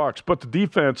concerns for the Bucs. But the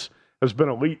defense has been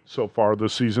elite so far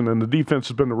this season, and the defense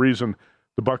has been the reason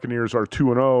the Buccaneers are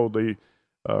 2-0.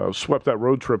 They swept that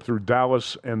road trip through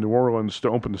Dallas and New Orleans to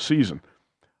open the season.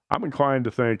 I'm inclined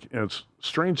to think, and it's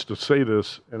strange to say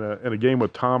this in a game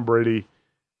with Tom Brady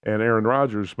and Aaron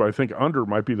Rodgers, but I think under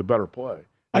might be the better play.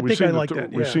 I think I like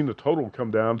that. We've seen the total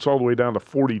come down. It's all the way down to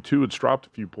 42. It's dropped a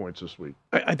few points this week.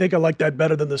 I think I like that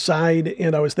better than the side,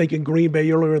 and I was thinking Green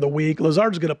Bay earlier in the week.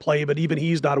 Lazard's going to play, but even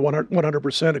he's not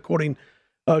 100% according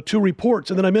to reports.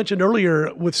 And then I mentioned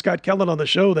earlier with Scott Kellen on the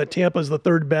show that Tampa's the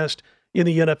 3rd best in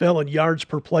the NFL in yards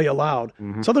per play allowed.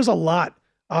 So there's a lot,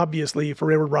 obviously,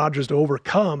 for Aaron Rodgers to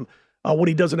overcome when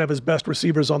he doesn't have his best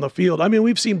receivers on the field. I mean,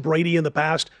 we've seen Brady in the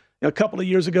past. A couple of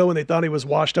years ago when they thought he was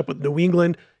washed up with New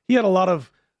England, he had a lot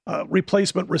of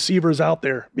replacement receivers out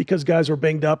there because guys were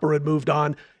banged up or had moved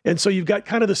on. And so you've got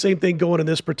kind of the same thing going in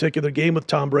this particular game with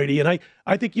Tom Brady. And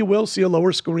I think you will see a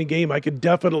lower scoring game. I could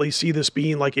definitely see this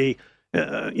being like a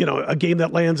game that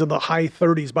lands in the high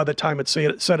 30s by the time it's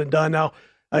said and done. Now,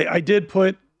 I did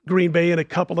put Green Bay in a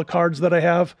couple of cards that I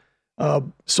have,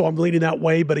 so I'm leaning that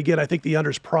way. But again, I think the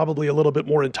under is probably a little bit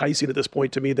more enticing at this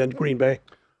point to me than Green Bay.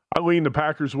 I lean the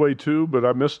Packers' way too, but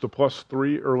I missed the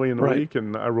 +3 early in the week,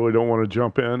 and I really don't want to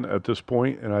jump in at this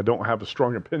point, and I don't have a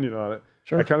strong opinion on it.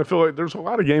 Sure. I kind of feel like there's a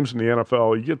lot of games in the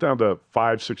NFL. You get down to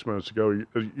 5-6 minutes ago,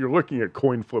 you're looking at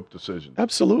coin flip decisions.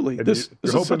 Absolutely. And This you're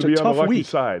is hoping such to be a on tough the lucky week.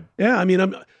 side. Yeah, I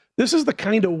mean, this is the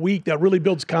kind of week that really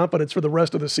builds confidence for the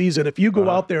rest of the season. If you go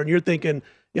out there and you're thinking,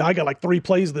 I got like 3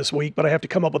 plays this week, but I have to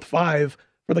come up with 5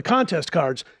 for the contest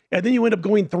cards, and then you end up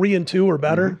going 3-2 or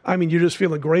better, I mean, you're just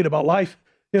feeling great about life.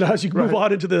 As you move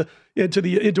on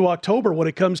into October when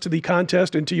it comes to the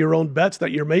contest and to your own bets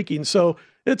that you're making. So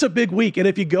it's a big week. And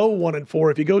if you go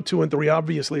 1-4, if you go 2-3,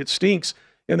 obviously it stinks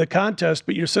in the contest,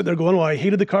 but you're sitting there going, well, I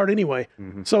hated the card anyway.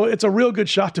 So it's a real good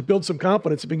shot to build some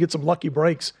confidence if you can get some lucky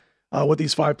breaks with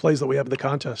these 5 plays that we have in the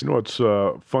contest. You know what's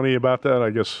funny about that?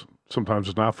 I guess sometimes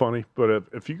it's not funny, but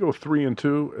if you go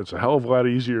 3-2, it's a hell of a lot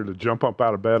easier to jump up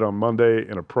out of bed on Monday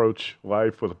and approach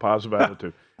life with a positive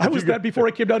attitude. I was that before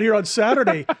I came down here on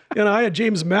Saturday, and I had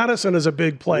James Madison as a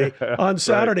big play on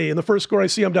Saturday. And the first score I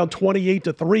see, I'm down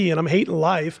 28-3, and I'm hating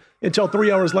life until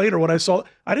 3 hours later when I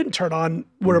didn't turn on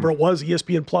whatever it was,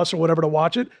 ESPN Plus or whatever, to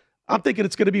watch it. I'm thinking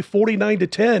it's going to be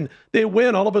 49-10. They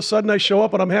win. All of a sudden, I show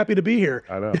up and I'm happy to be here.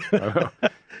 I know.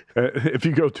 If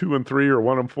you go 2-3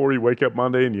 or 1-4, you wake up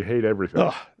Monday and you hate everything.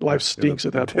 Oh, life stinks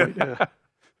at that point. Yeah.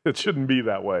 It shouldn't be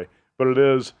that way, but it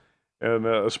is. And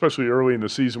especially early in the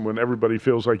season when everybody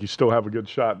feels like you still have a good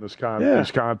shot in this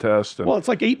contest. And, well, it's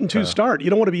like 8-2 start.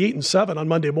 You don't want to be 8-7 on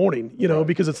Monday morning,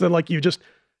 because it's then like you just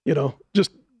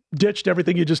ditched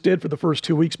everything you just did for the first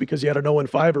 2 weeks because you had an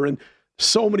 0-5er. And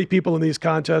so many people in these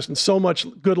contests and so much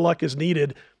good luck is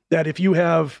needed that if you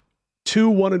have 2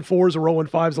 1-4s or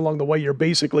 0-5s along the way, you're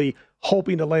basically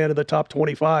hoping to land in the top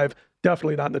 25,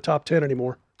 definitely not in the top 10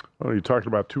 anymore. Well, you're talking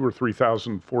about 2,000 or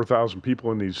 3,000, 4,000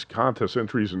 people in these contests,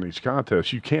 entries in these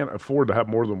contests. You can't afford to have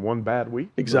more than one bad week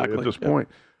at this point.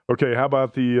 Okay, how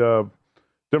about the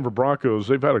Denver Broncos?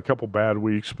 They've had a couple bad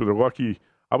weeks, but they're lucky,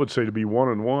 I would say, to be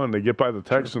 1-1. They get by the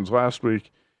Texans last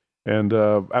week, and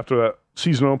after that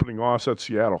season-opening loss at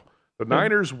Seattle. The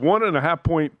Niners,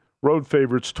 1.5-point road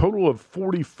favorites, total of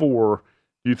 44.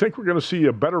 Do you think we're going to see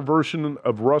a better version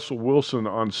of Russell Wilson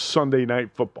on Sunday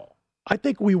Night Football? I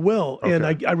think we will, and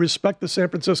I respect the San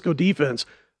Francisco defense,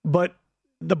 but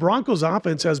the Broncos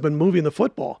offense has been moving the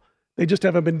football. They just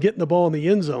haven't been getting the ball in the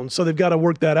end zone, so they've got to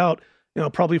work that out.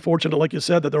 Probably fortunate, like you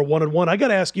said, that they're 1-1. I got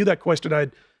to ask you that question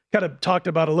I'd kind of talked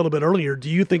about a little bit earlier. Do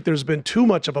you think there's been too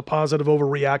much of a positive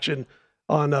overreaction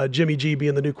on Jimmy G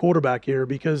being the new quarterback here?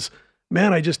 Because,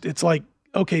 man, it's like,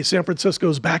 okay, San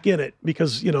Francisco's back in it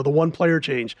because, the one player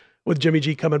change with Jimmy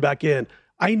G coming back in.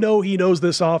 I know he knows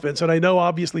this offense, and I know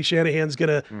obviously Shanahan's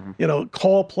going to,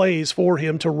 call plays for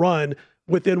him to run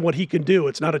within what he can do.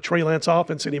 It's not a Trey Lance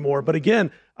offense anymore. But again,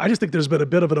 I just think there's been a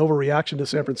bit of an overreaction to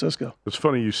San Francisco. It's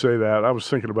funny you say that. I was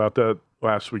thinking about that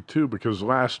last week too, because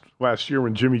last year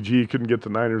when Jimmy G couldn't get the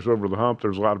Niners over the hump,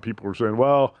 there's a lot of people who were saying,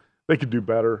 well, they could do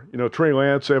better. Trey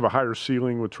Lance, they have a higher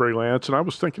ceiling with Trey Lance, and I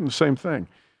was thinking the same thing.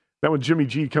 Then when Jimmy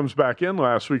G comes back in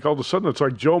last week, all of a sudden it's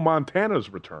like Joe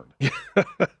Montana's returned.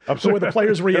 So when the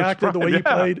players reacted, the way he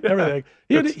played, everything.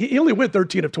 He only went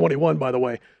 13 of 21, by the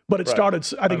way. But it started,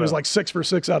 I think it was like 6 for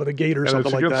 6 out of the gate or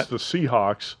something like that. Against the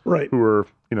Seahawks, right? Who are,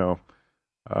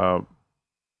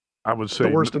 I would say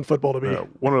the worst in football to be.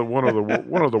 One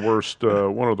of the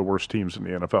worst teams in the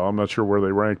NFL. I'm not sure where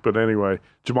they rank, but anyway,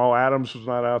 Jamal Adams was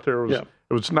not out there. It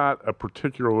was not a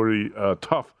particularly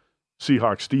tough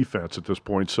Seahawks defense at this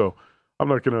point, so I'm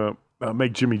not going to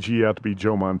make Jimmy G out to be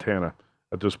Joe Montana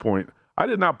at this point. I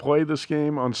did not play this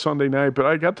game on Sunday night, but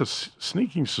I got the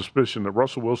sneaking suspicion that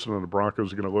Russell Wilson and the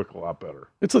Broncos are going to look a lot better.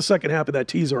 It's the second half of that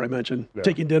teaser I mentioned,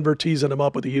 taking Denver, teasing them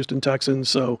up with the Houston Texans.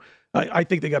 So I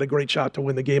think they got a great shot to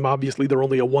win the game. Obviously, they're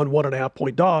only a 1.5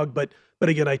 point dog, but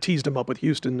again, I teased them up with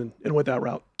Houston and went that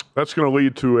route. That's going to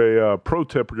lead to a pro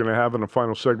tip we're going to have in the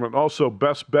final segment. Also,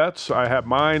 best bets. I have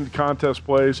mine, contest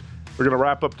plays. We're going to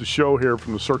wrap up the show here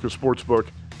from the Circus Sportsbook.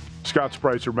 Scott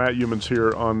Spreitzer, Matt Youmans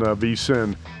here on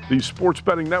VSiN, the Sports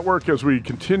Betting Network, as we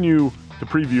continue to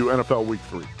preview NFL Week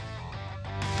 3.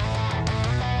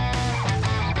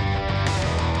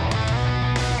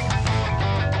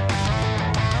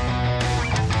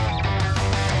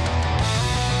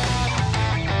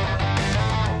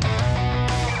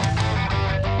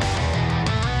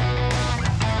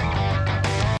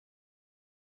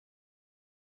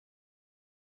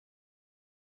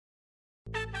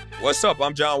 What's up?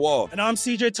 I'm John Wall. And I'm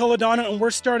CJ Toledano, and we're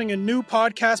starting a new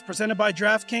podcast presented by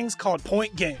DraftKings called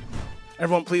Point Game.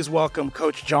 Everyone, please welcome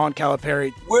Coach John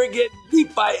Calipari. We're getting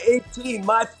beat by 18.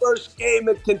 My first game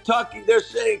in Kentucky, they're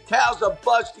saying Cal's a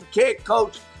bust. He can't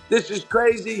coach. This is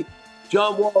crazy.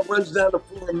 John Wall runs down the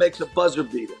floor and makes a buzzer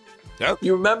beater. Yep.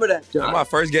 You remember that, John? That's my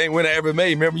first game win I ever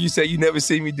made. Remember you said you never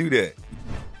seen me do that.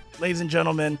 Ladies and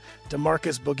gentlemen,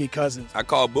 DeMarcus Boogie Cousins. I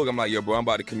called Boog. I'm like, yo, bro, I'm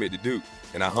about to commit to Duke.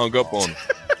 And I hung up on him.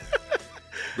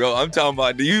 Bro, I'm talking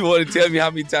about, do you want to tell me how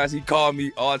many times he called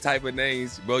me all type of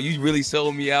names? Bro, you really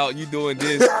sold me out. You doing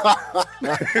this.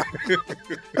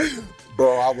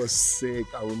 Bro, I was sick.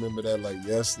 I remember that like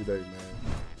yesterday,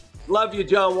 man. Love you,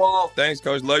 John Wall. Thanks,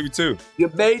 Coach. Love you, too.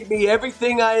 You made me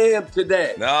everything I am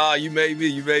today. Nah, you made me.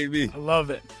 You made me. I love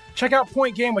it. Check out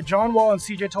Point Game with John Wall and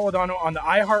CJ Toledano on the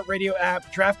iHeartRadio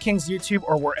app, DraftKings YouTube,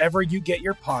 or wherever you get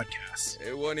your podcasts.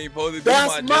 It wasn't even supposed to be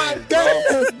That's my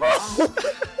game, bro.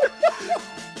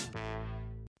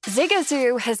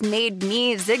 Zigazoo has made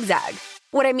me zigzag.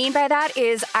 What I mean by that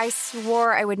is I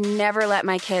swore I would never let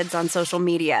my kids on social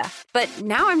media, but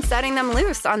now I'm setting them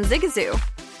loose on Zigazoo.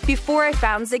 Before I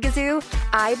found Zigazoo,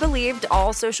 I believed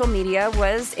all social media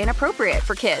was inappropriate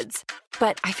for kids.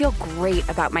 But I feel great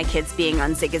about my kids being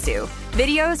on Zigazoo.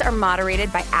 Videos are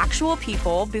moderated by actual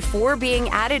people before being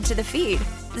added to the feed.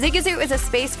 Zigazoo is a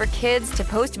space for kids to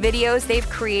post videos they've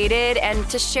created and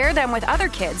to share them with other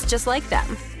kids just like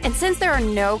them. And since there are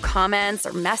no comments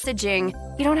or messaging,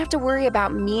 you don't have to worry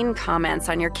about mean comments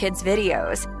on your kids'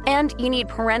 videos. And you need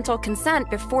parental consent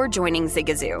before joining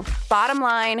Zigazoo. Bottom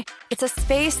line, it's a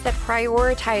space that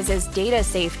prioritizes data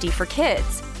safety for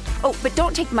kids. Oh, but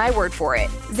don't take my word for it.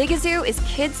 Zigazoo is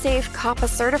KidSafe COPPA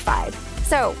certified.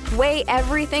 So weigh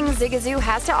everything Zigazoo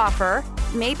has to offer.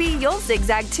 Maybe you'll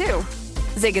zigzag too.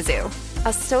 Zigazoo,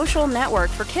 a social network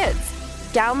for kids.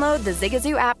 Download the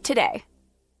Zigazoo app today.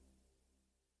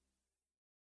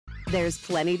 There's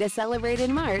plenty to celebrate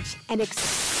in March and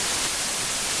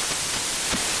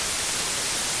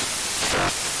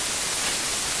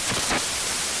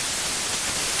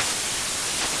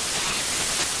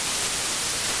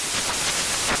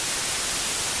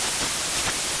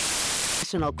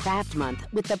National Craft Month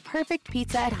with the perfect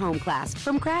pizza at home class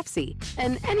from Craftsy.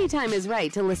 And anytime is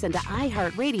right to listen to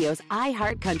iHeartRadio's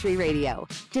iHeart Country Radio.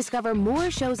 Discover more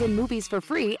shows and movies for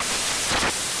free.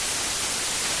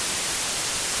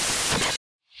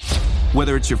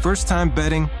 Whether it's your first time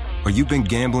betting or you've been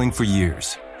gambling for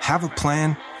years, have a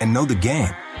plan and know the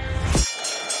game.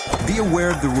 Be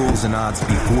aware of the rules and odds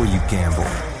before you gamble.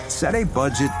 Set a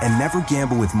budget and never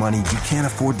gamble with money you can't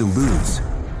afford to lose.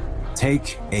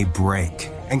 Take a break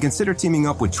and consider teaming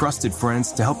up with trusted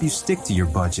friends to help you stick to your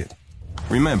budget.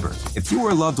 Remember, if you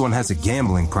or a loved one has a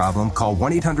gambling problem, call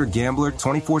 1-800-GAMBLER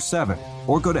 24/7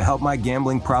 or go to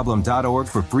helpmygamblingproblem.org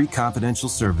for free confidential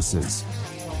services.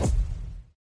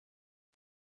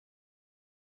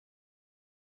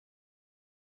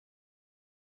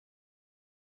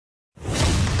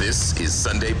 This is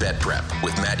Sunday Bet Prep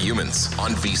with Matt Humans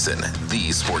on VSiN,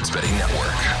 the Sports Betting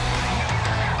Network.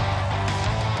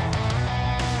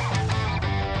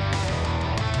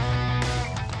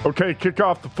 Okay, kick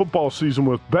off the football season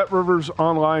with BetRivers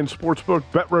Online Sportsbook.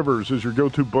 BetRivers is your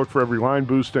go-to book for every line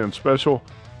boost and special.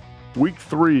 Week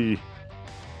 3,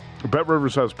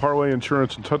 BetRivers has parlay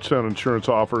insurance and touchdown insurance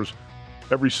offers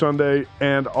every Sunday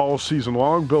and all season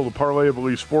long. Build a parlay of at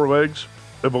least 4 legs.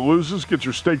 If it loses, get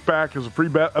your stake back as a free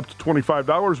bet up to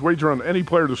 $25. Wager on any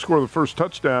player to score the first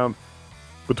touchdown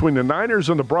between the Niners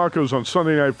and the Broncos on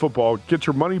Sunday Night Football. Get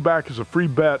your money back as a free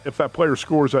bet if that player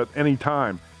scores at any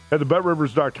time. Head to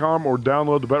BetRivers.com or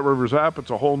download the BetRivers app. It's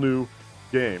a whole new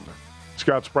game.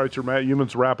 Scott Spreitzer, Matt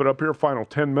Humans, wrap it up here. Final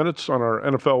 10 minutes on our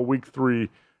NFL Week 3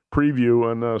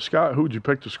 preview. And, Scott, who would you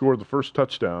pick to score the first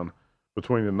touchdown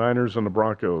between the Niners and the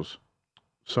Broncos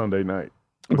Sunday night?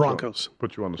 Broncos.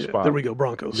 Put you on the spot. There we go,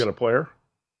 Broncos. You got a player?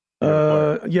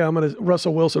 Yeah,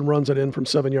 Russell Wilson runs it in from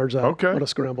 7 yards out. Okay. On a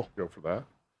scramble. Go for that.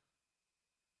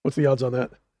 What's the odds on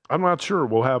that? I'm not sure.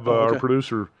 We'll have our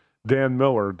producer, Dan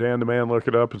Miller. Dan the man, look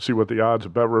it up and see what the odds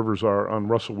of BetRivers are on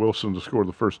Russell Wilson to score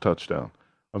the first touchdown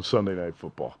on Sunday Night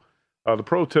Football. The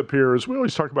pro tip here is we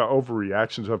always talk about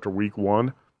overreactions after week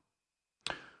 1.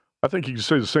 I think you can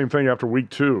say the same thing after week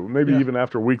 2, maybe even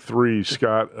after week 3,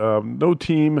 Scott. No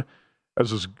team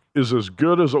is as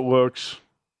good as it looks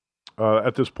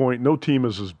at this point. No team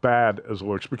is as bad as it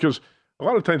looks because a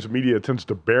lot of times the media tends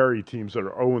to bury teams that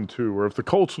are 0-2, or if the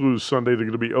Colts lose Sunday, they're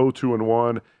going to be 0-2-1,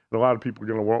 and a lot of people are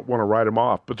going to want to write them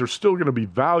off. But there's still going to be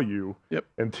value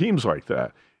in teams like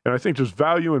that. And I think there's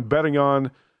value in betting on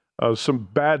some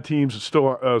bad teams.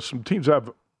 Still, some teams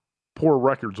have poor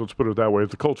records, let's put it that way.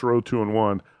 If the Colts are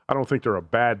 0-2-1, I don't think they're a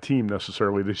bad team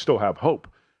necessarily. They still have hope.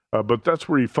 But that's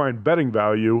where you find betting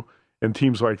value in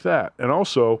teams like that. And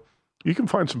also, you can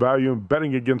find some value in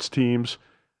betting against teams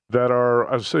that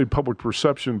are, as I say, public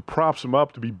perception props them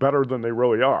up to be better than they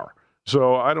really are.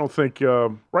 So I don't think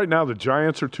right now the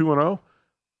Giants are 2-0.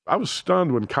 I was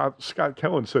stunned when Scott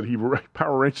Kellen said he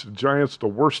power ranks the Giants the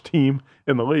worst team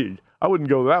in the league. I wouldn't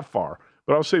go that far,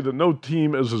 but I'll say that no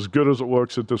team is as good as it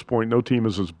looks at this point. No team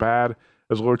is as bad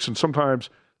as it looks, and sometimes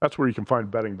that's where you can find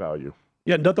betting value.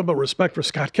 Yeah, nothing but respect for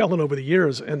Scott Kellen over the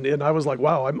years, and I was like,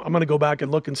 wow, I'm going to go back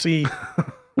and look and see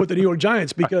with the New York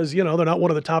Giants because, they're not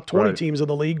one of the top 20 teams in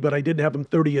the league, but I didn't have them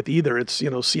 30th either. It's,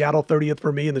 Seattle 30th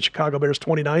for me and the Chicago Bears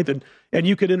 29th, and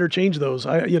you could interchange those.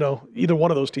 Either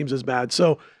one of those teams is bad.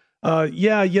 So,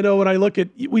 when I look at,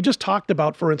 we just talked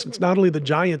about, for instance, not only the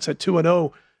Giants at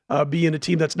 2-0 being a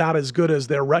team that's not as good as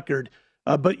their record,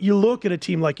 but you look at a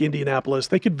team like Indianapolis,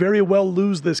 they could very well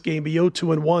lose this game, be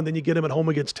 0-2-1, then you get them at home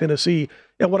against Tennessee.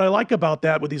 And what I like about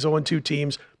that with these 0-2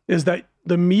 teams is that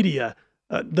the media,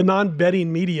 the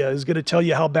non-betting media is going to tell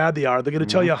you how bad they are. They're going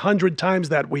to tell you 100 times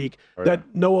that week that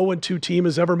no 0-2 team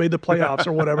has ever made the playoffs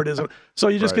or whatever it is. So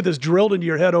you just get this drilled into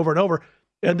your head over and over.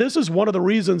 And this is one of the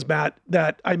reasons, Matt,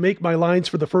 that I make my lines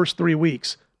for the first 3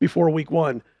 weeks before week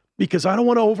 1, because I don't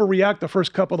want to overreact the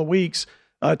first couple of weeks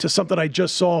to something I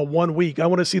just saw 1 week. I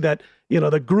want to see that,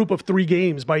 the group of 3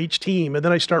 games by each team, and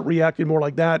then I start reacting more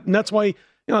like that. And that's why,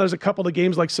 there's a couple of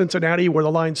games like Cincinnati where the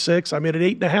line's 6. I made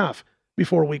it 8.5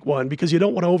 before week 1 because you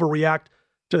don't want to overreact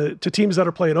to teams that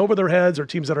are playing over their heads or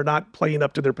teams that are not playing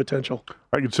up to their potential.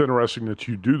 I think it's interesting that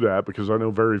you do that because I know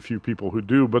very few people who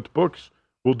do, but the books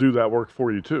will do that work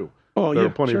for you too. Oh, there are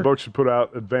plenty of books who put out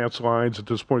advanced lines at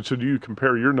this point. So do you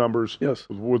compare your numbers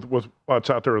with what's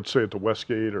out there, let's say at the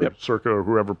Westgate or Circa or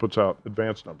whoever puts out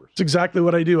advanced numbers? It's exactly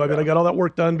what I do. I mean, I got all that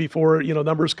work done before,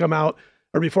 numbers come out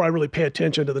or before I really pay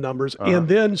attention to the numbers. And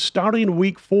then starting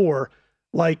week 4,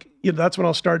 that's when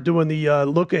I'll start doing the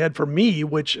look ahead for me,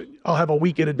 which I'll have a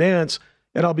week in advance,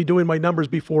 and I'll be doing my numbers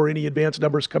before any advanced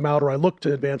numbers come out, or I look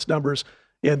to advanced numbers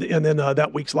and then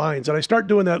that week's lines. And I start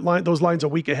doing those lines a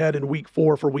week ahead in week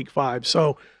 4 for week 5.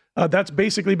 So that's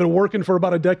basically been working for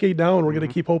about a decade now, and we're going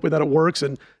to keep hoping that it works.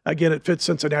 And again, it fits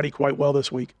Cincinnati quite well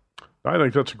this week. I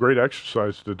think that's a great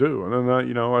exercise to do. And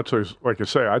then, that's like I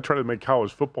say, I try to make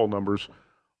college football numbers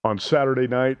on Saturday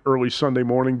night, early Sunday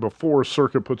morning before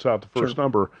Circuit puts out the first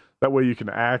number. That way you can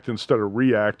act instead of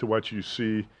react to what you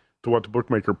see, to what the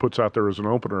bookmaker puts out there as an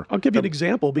opener. I'll give you an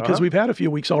example because we've had a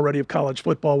few weeks already of college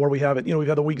football where we haven't, we've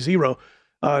had the week 0.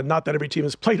 Not that every team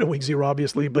has played a week 0,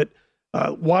 obviously, but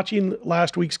watching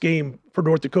last week's game for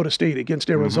North Dakota State against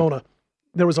Arizona,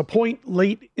 there was a point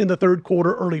late in the third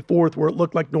quarter, early fourth, where it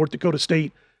looked like North Dakota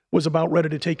State was about ready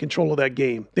to take control of that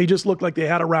game. They just looked like they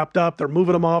had it wrapped up. They're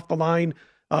moving them off the line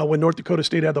when North Dakota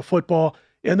State had the football.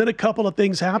 And then a couple of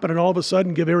things happened, and all of a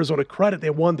sudden, give Arizona credit, they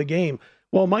won the game.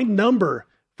 Well, my number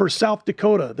for South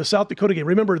Dakota, the South Dakota game,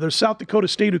 remember, there's South Dakota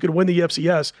State who could win the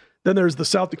FCS. Then there's the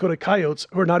South Dakota Coyotes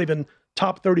who are not even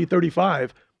top 30,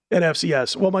 35 at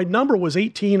FCS. Well, my number was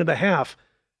 18.5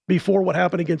 before what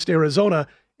happened against Arizona,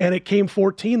 and it came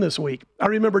 14 this week. I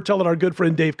remember telling our good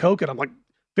friend Dave Koch, and I'm like,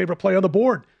 favorite play on the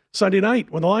board Sunday night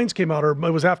when the lines came out, or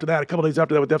it was after that, a couple days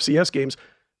after that with FCS games.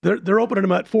 They're opening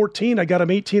them at 14. I got them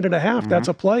 18.5. That's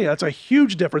a play. That's a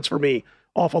huge difference for me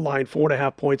off a line,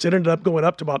 4.5 points. It ended up going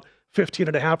up to about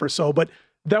 15.5 or so. But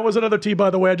that was another team, by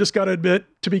the way. I just got to admit,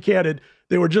 to be candid,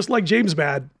 they were just like James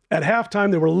Mad. At halftime,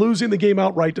 they were losing the game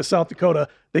outright to South Dakota.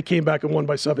 They came back and won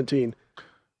by 17.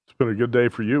 It's been a good day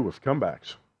for you with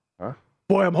comebacks, huh?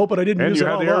 Boy, I'm hoping I didn't use it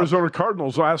all up. And you had the Arizona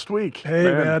Cardinals last week. Hey,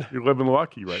 man. You're living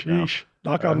lucky right now.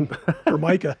 Knock on for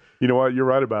Micah. You know what? You're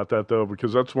right about that, though,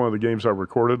 because that's one of the games I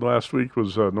recorded last week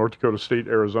was North Dakota State,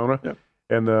 Arizona. Yep.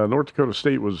 And North Dakota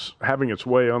State was having its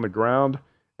way on the ground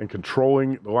and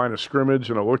controlling the line of scrimmage,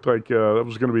 and it looked like that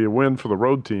was going to be a win for the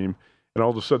road team. And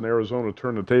all of a sudden, Arizona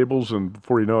turned the tables, and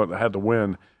before you know it, they had to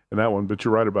win in that one. But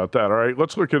you're right about that. All right,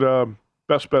 let's look at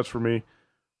best bets for me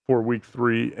for week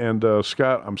 3. And,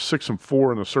 Scott, I'm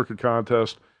 6-4 in the circuit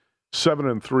contest,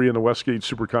 7-3 in the Westgate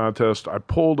Super Contest. I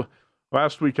pulled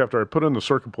last week after I put in the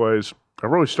circuit plays. I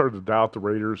really started to doubt the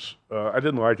Raiders. I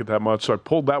didn't like it that much, so I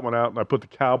pulled that one out, and I put the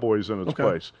Cowboys in its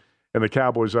place. And the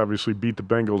Cowboys obviously beat the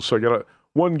Bengals, so I got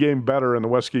one game better in the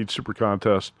Westgate Super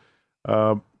Contest.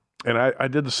 And I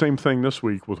did the same thing this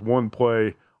week with one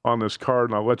play on this card,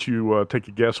 and I'll let you take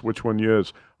a guess which one you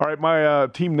is. All right, my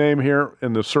team name here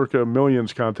in the Circa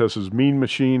Millions contest is Mean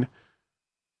Machine.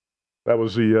 That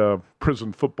was the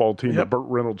prison football team that Burt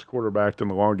Reynolds quarterbacked in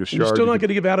the longest yard. You're still not going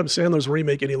to give Adam Sandler's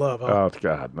remake any love, huh? Oh,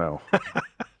 God, no.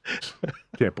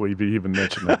 Can't believe he even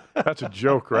mentioned that. That's a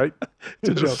joke, right? It's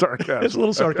a joke. Sarcasm. It's a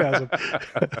little sarcasm.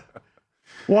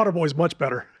 Waterboy's much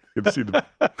better. You can see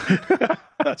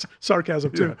That's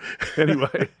sarcasm, too. Yeah.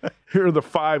 Anyway, here are the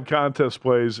 5 contest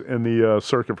plays in the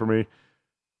circuit for me.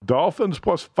 Dolphins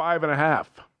plus 5.5.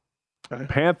 Okay.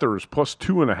 Panthers plus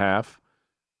 2.5.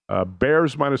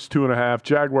 Bears minus 2.5,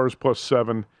 Jaguars plus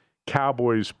 7,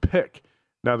 Cowboys pick.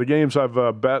 Now, the games I've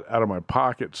bet out of my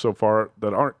pocket so far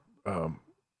that aren't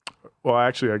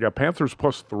actually, I got Panthers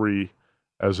plus 3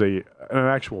 as an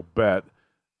actual bet.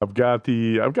 I've got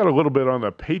a little bit on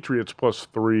the Patriots plus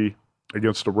 3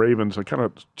 against the Ravens. I kind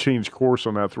of changed course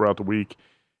on that throughout the week.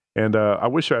 And I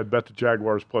wish I had bet the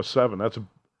Jaguars plus 7. That's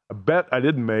a bet I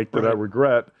didn't make that I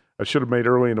regret. I should have made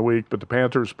early in the week, but the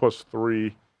Panthers plus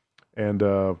 3 and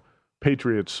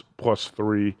Patriots plus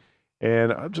 3.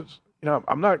 And I'm just,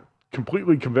 I'm not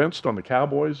completely convinced on the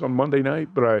Cowboys on Monday night,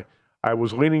 but I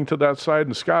was leaning to that side.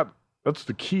 And Scott, that's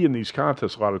the key in these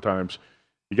contests a lot of times.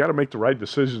 You got to make the right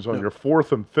decisions on your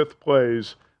 4th and 5th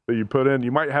plays that you put in.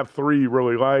 You might have 3 you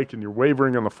really like, and you're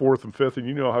wavering on the 4th and 5th, and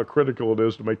you know how critical it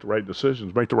is to make the right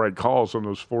decisions, make the right calls on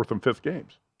those 4th and 5th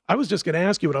games. I was just going to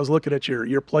ask you when I was looking at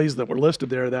your plays that were listed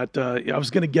there that I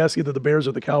was going to guess either the Bears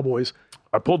or the Cowboys.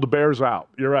 I pulled the Bears out.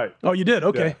 You're right. Oh, you did?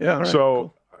 Okay. Yeah, all right. So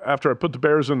cool. After I put the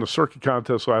Bears in the circuit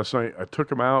contest last night, I took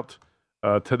them out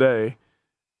today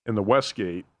in the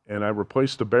Westgate, and I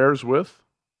replaced the Bears with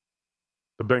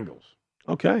the Bengals.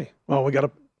 Okay. Well, we got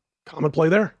a common play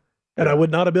there, and I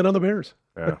would not have been on the Bears.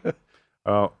 Yeah.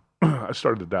 I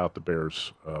started to doubt the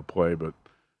Bears play, but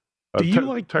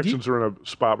Texans are in a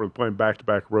spot where they're playing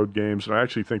back-to-back road games, and I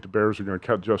actually think the Bears are going to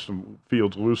cut Justin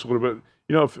Fields loose a little bit.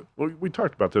 If we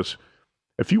talked about this.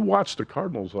 If you watched the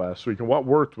Cardinals last week and what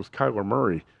worked with Kyler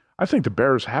Murray, I think the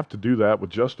Bears have to do that with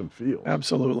Justin Fields.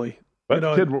 Absolutely.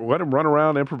 Let him run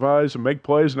around, improvise, and make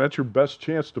plays, and that's your best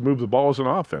chance to move the ball as an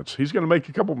offense. He's going to make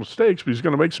a couple mistakes, but he's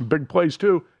going to make some big plays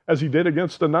too, as he did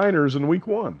against the Niners in Week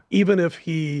 1. Even if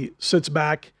he sits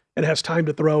back and has time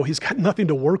to throw, he's got nothing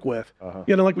to work with.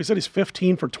 Like we said, he's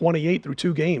 15 for 28 through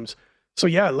 2 games. So,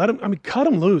 yeah, cut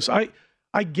him loose. I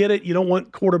get it. You don't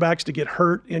want quarterbacks to get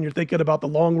hurt, and you're thinking about the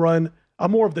long run. I'm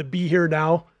more of the be here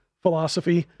now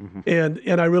philosophy,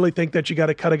 and I really think that you got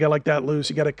to cut a guy like that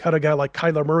loose. You got to cut a guy like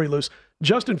Kyler Murray loose.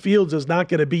 Justin Fields is not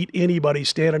going to beat anybody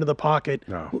standing in the pocket,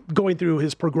 going through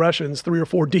his progressions 3 or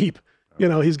 4 deep.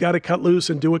 He's got to cut loose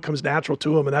and do what comes natural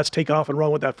to him, and that's take off and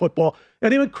run with that football.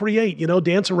 And even create,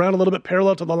 dance around a little bit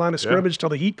parallel to the line of scrimmage till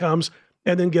the heat comes,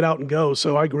 and then get out and go.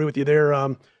 So I agree with you there.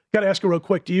 Got to ask you real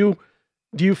quick, do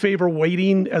you favor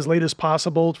waiting as late as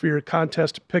possible for your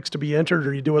contest picks to be entered,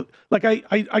 or you do it like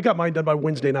I got mine done by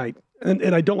Wednesday night,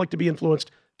 and I don't like to be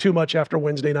influenced too much after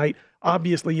Wednesday night.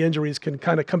 Obviously, injuries can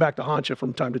kind of come back to haunt you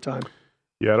from time to time.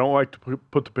 Yeah, I don't like to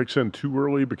put the picks in too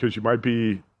early because you might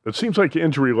be. It seems like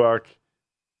injury luck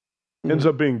ends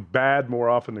up being bad more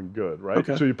often than good, right?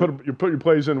 Okay. So you put your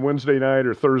plays in Wednesday night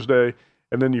or Thursday,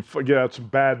 and then you get out some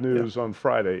bad news on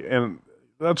Friday, and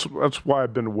that's why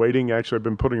I've been waiting. Actually, I've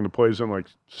been putting the plays in like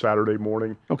Saturday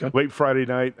morning, late Friday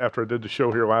night after I did the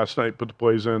show here last night. Put the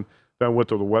plays in, then I went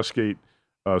to the Westgate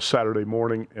Saturday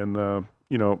morning, and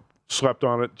slept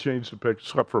on it, changed the pick,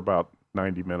 slept for about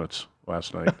 90 minutes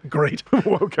last night. Great.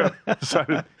 Woke up,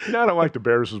 decided, I don't like the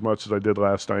Bears as much as I did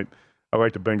last night. I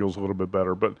like the Bengals a little bit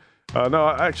better. But, no,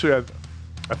 actually,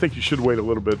 I think you should wait a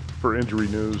little bit for injury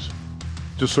news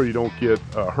just so you don't get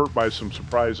hurt by some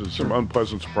surprises, some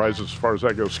unpleasant surprises as far as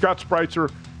that goes. Scott Spreitzer,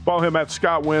 follow him at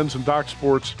Scott Wins and Doc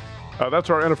Sports. That's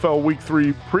our NFL Week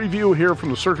 3 preview here from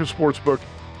the Circus Sportsbook,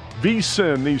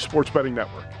 VSiN, the Sports Betting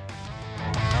Network.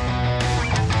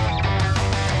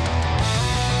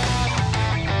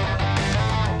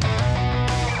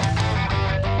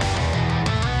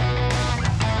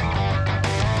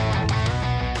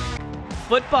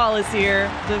 Football is here.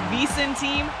 The VSiN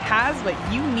team has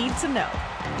what you need to know.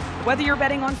 Whether you're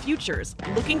betting on futures,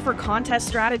 looking for contest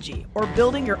strategy, or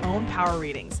building your own power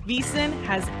ratings, VSiN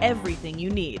has everything you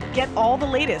need. Get all the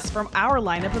latest from our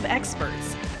lineup of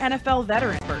experts. NFL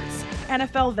veteran experts,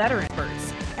 NFL veteran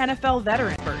experts, NFL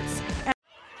veteran experts.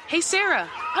 Hey Sarah,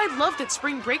 I love that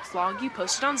spring break vlog you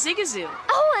posted on Zigazoo.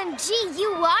 OMG,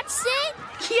 you watched it?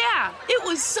 Yeah, it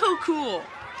was so cool.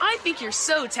 I think you're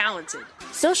so talented.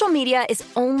 Social media is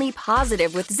only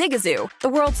positive with Zigazoo, the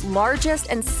world's largest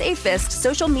and safest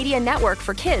social media network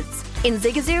for kids. In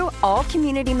Zigazoo, all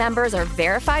community members are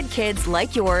verified kids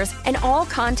like yours, and all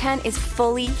content is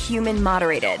fully human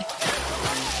moderated.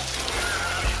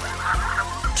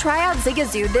 Try out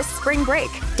Zigazoo this spring break.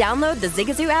 Download the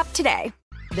Zigazoo app today.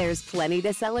 There's plenty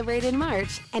to celebrate in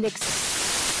March and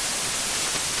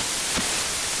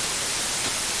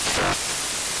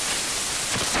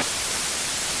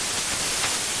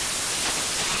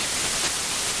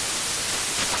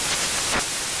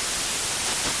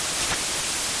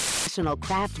National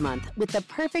Craft Month with the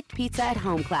perfect pizza at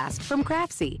home class from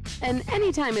Craftsy. And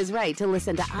anytime is right to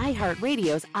listen to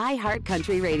iHeartRadio's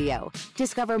iHeartCountry Radio.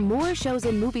 Discover more shows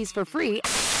and movies for free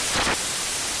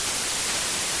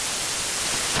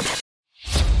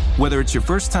Whether it's your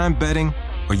first time betting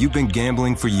or you've been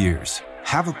gambling for years,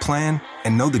 have a plan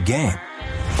and know the game.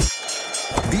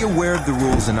 Be aware of the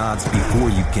rules and odds before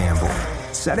you gamble.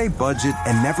 Set a budget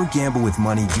and never gamble with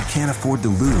money you can't afford to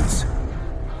lose.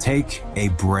 Take a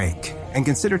break and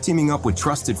consider teaming up with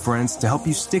trusted friends to help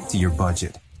you stick to your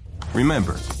budget.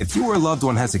 Remember, if you or a loved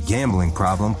one has a gambling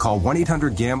problem, call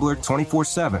 1-800-GAMBLER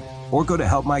 24/7 or go to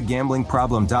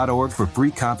helpmygamblingproblem.org for free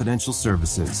confidential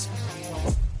services.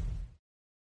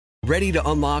 Ready to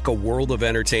unlock a world of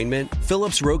entertainment?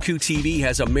 Philips Roku TV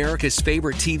has America's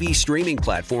favorite TV streaming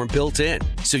platform built in,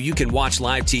 so you can watch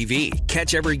live TV,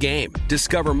 catch every game,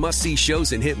 discover must-see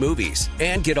shows and hit movies,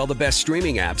 and get all the best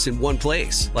streaming apps in one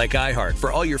place, like iHeart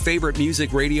for all your favorite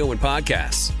music, radio, and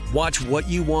podcasts. Watch what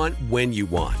you want, when you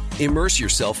want. Immerse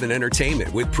yourself in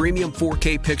entertainment with premium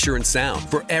 4K picture and sound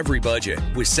for every budget,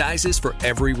 with sizes for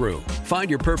every room. Find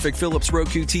your perfect Philips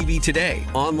Roku TV today,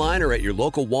 online or at your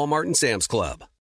local Walmart and Sam's Club.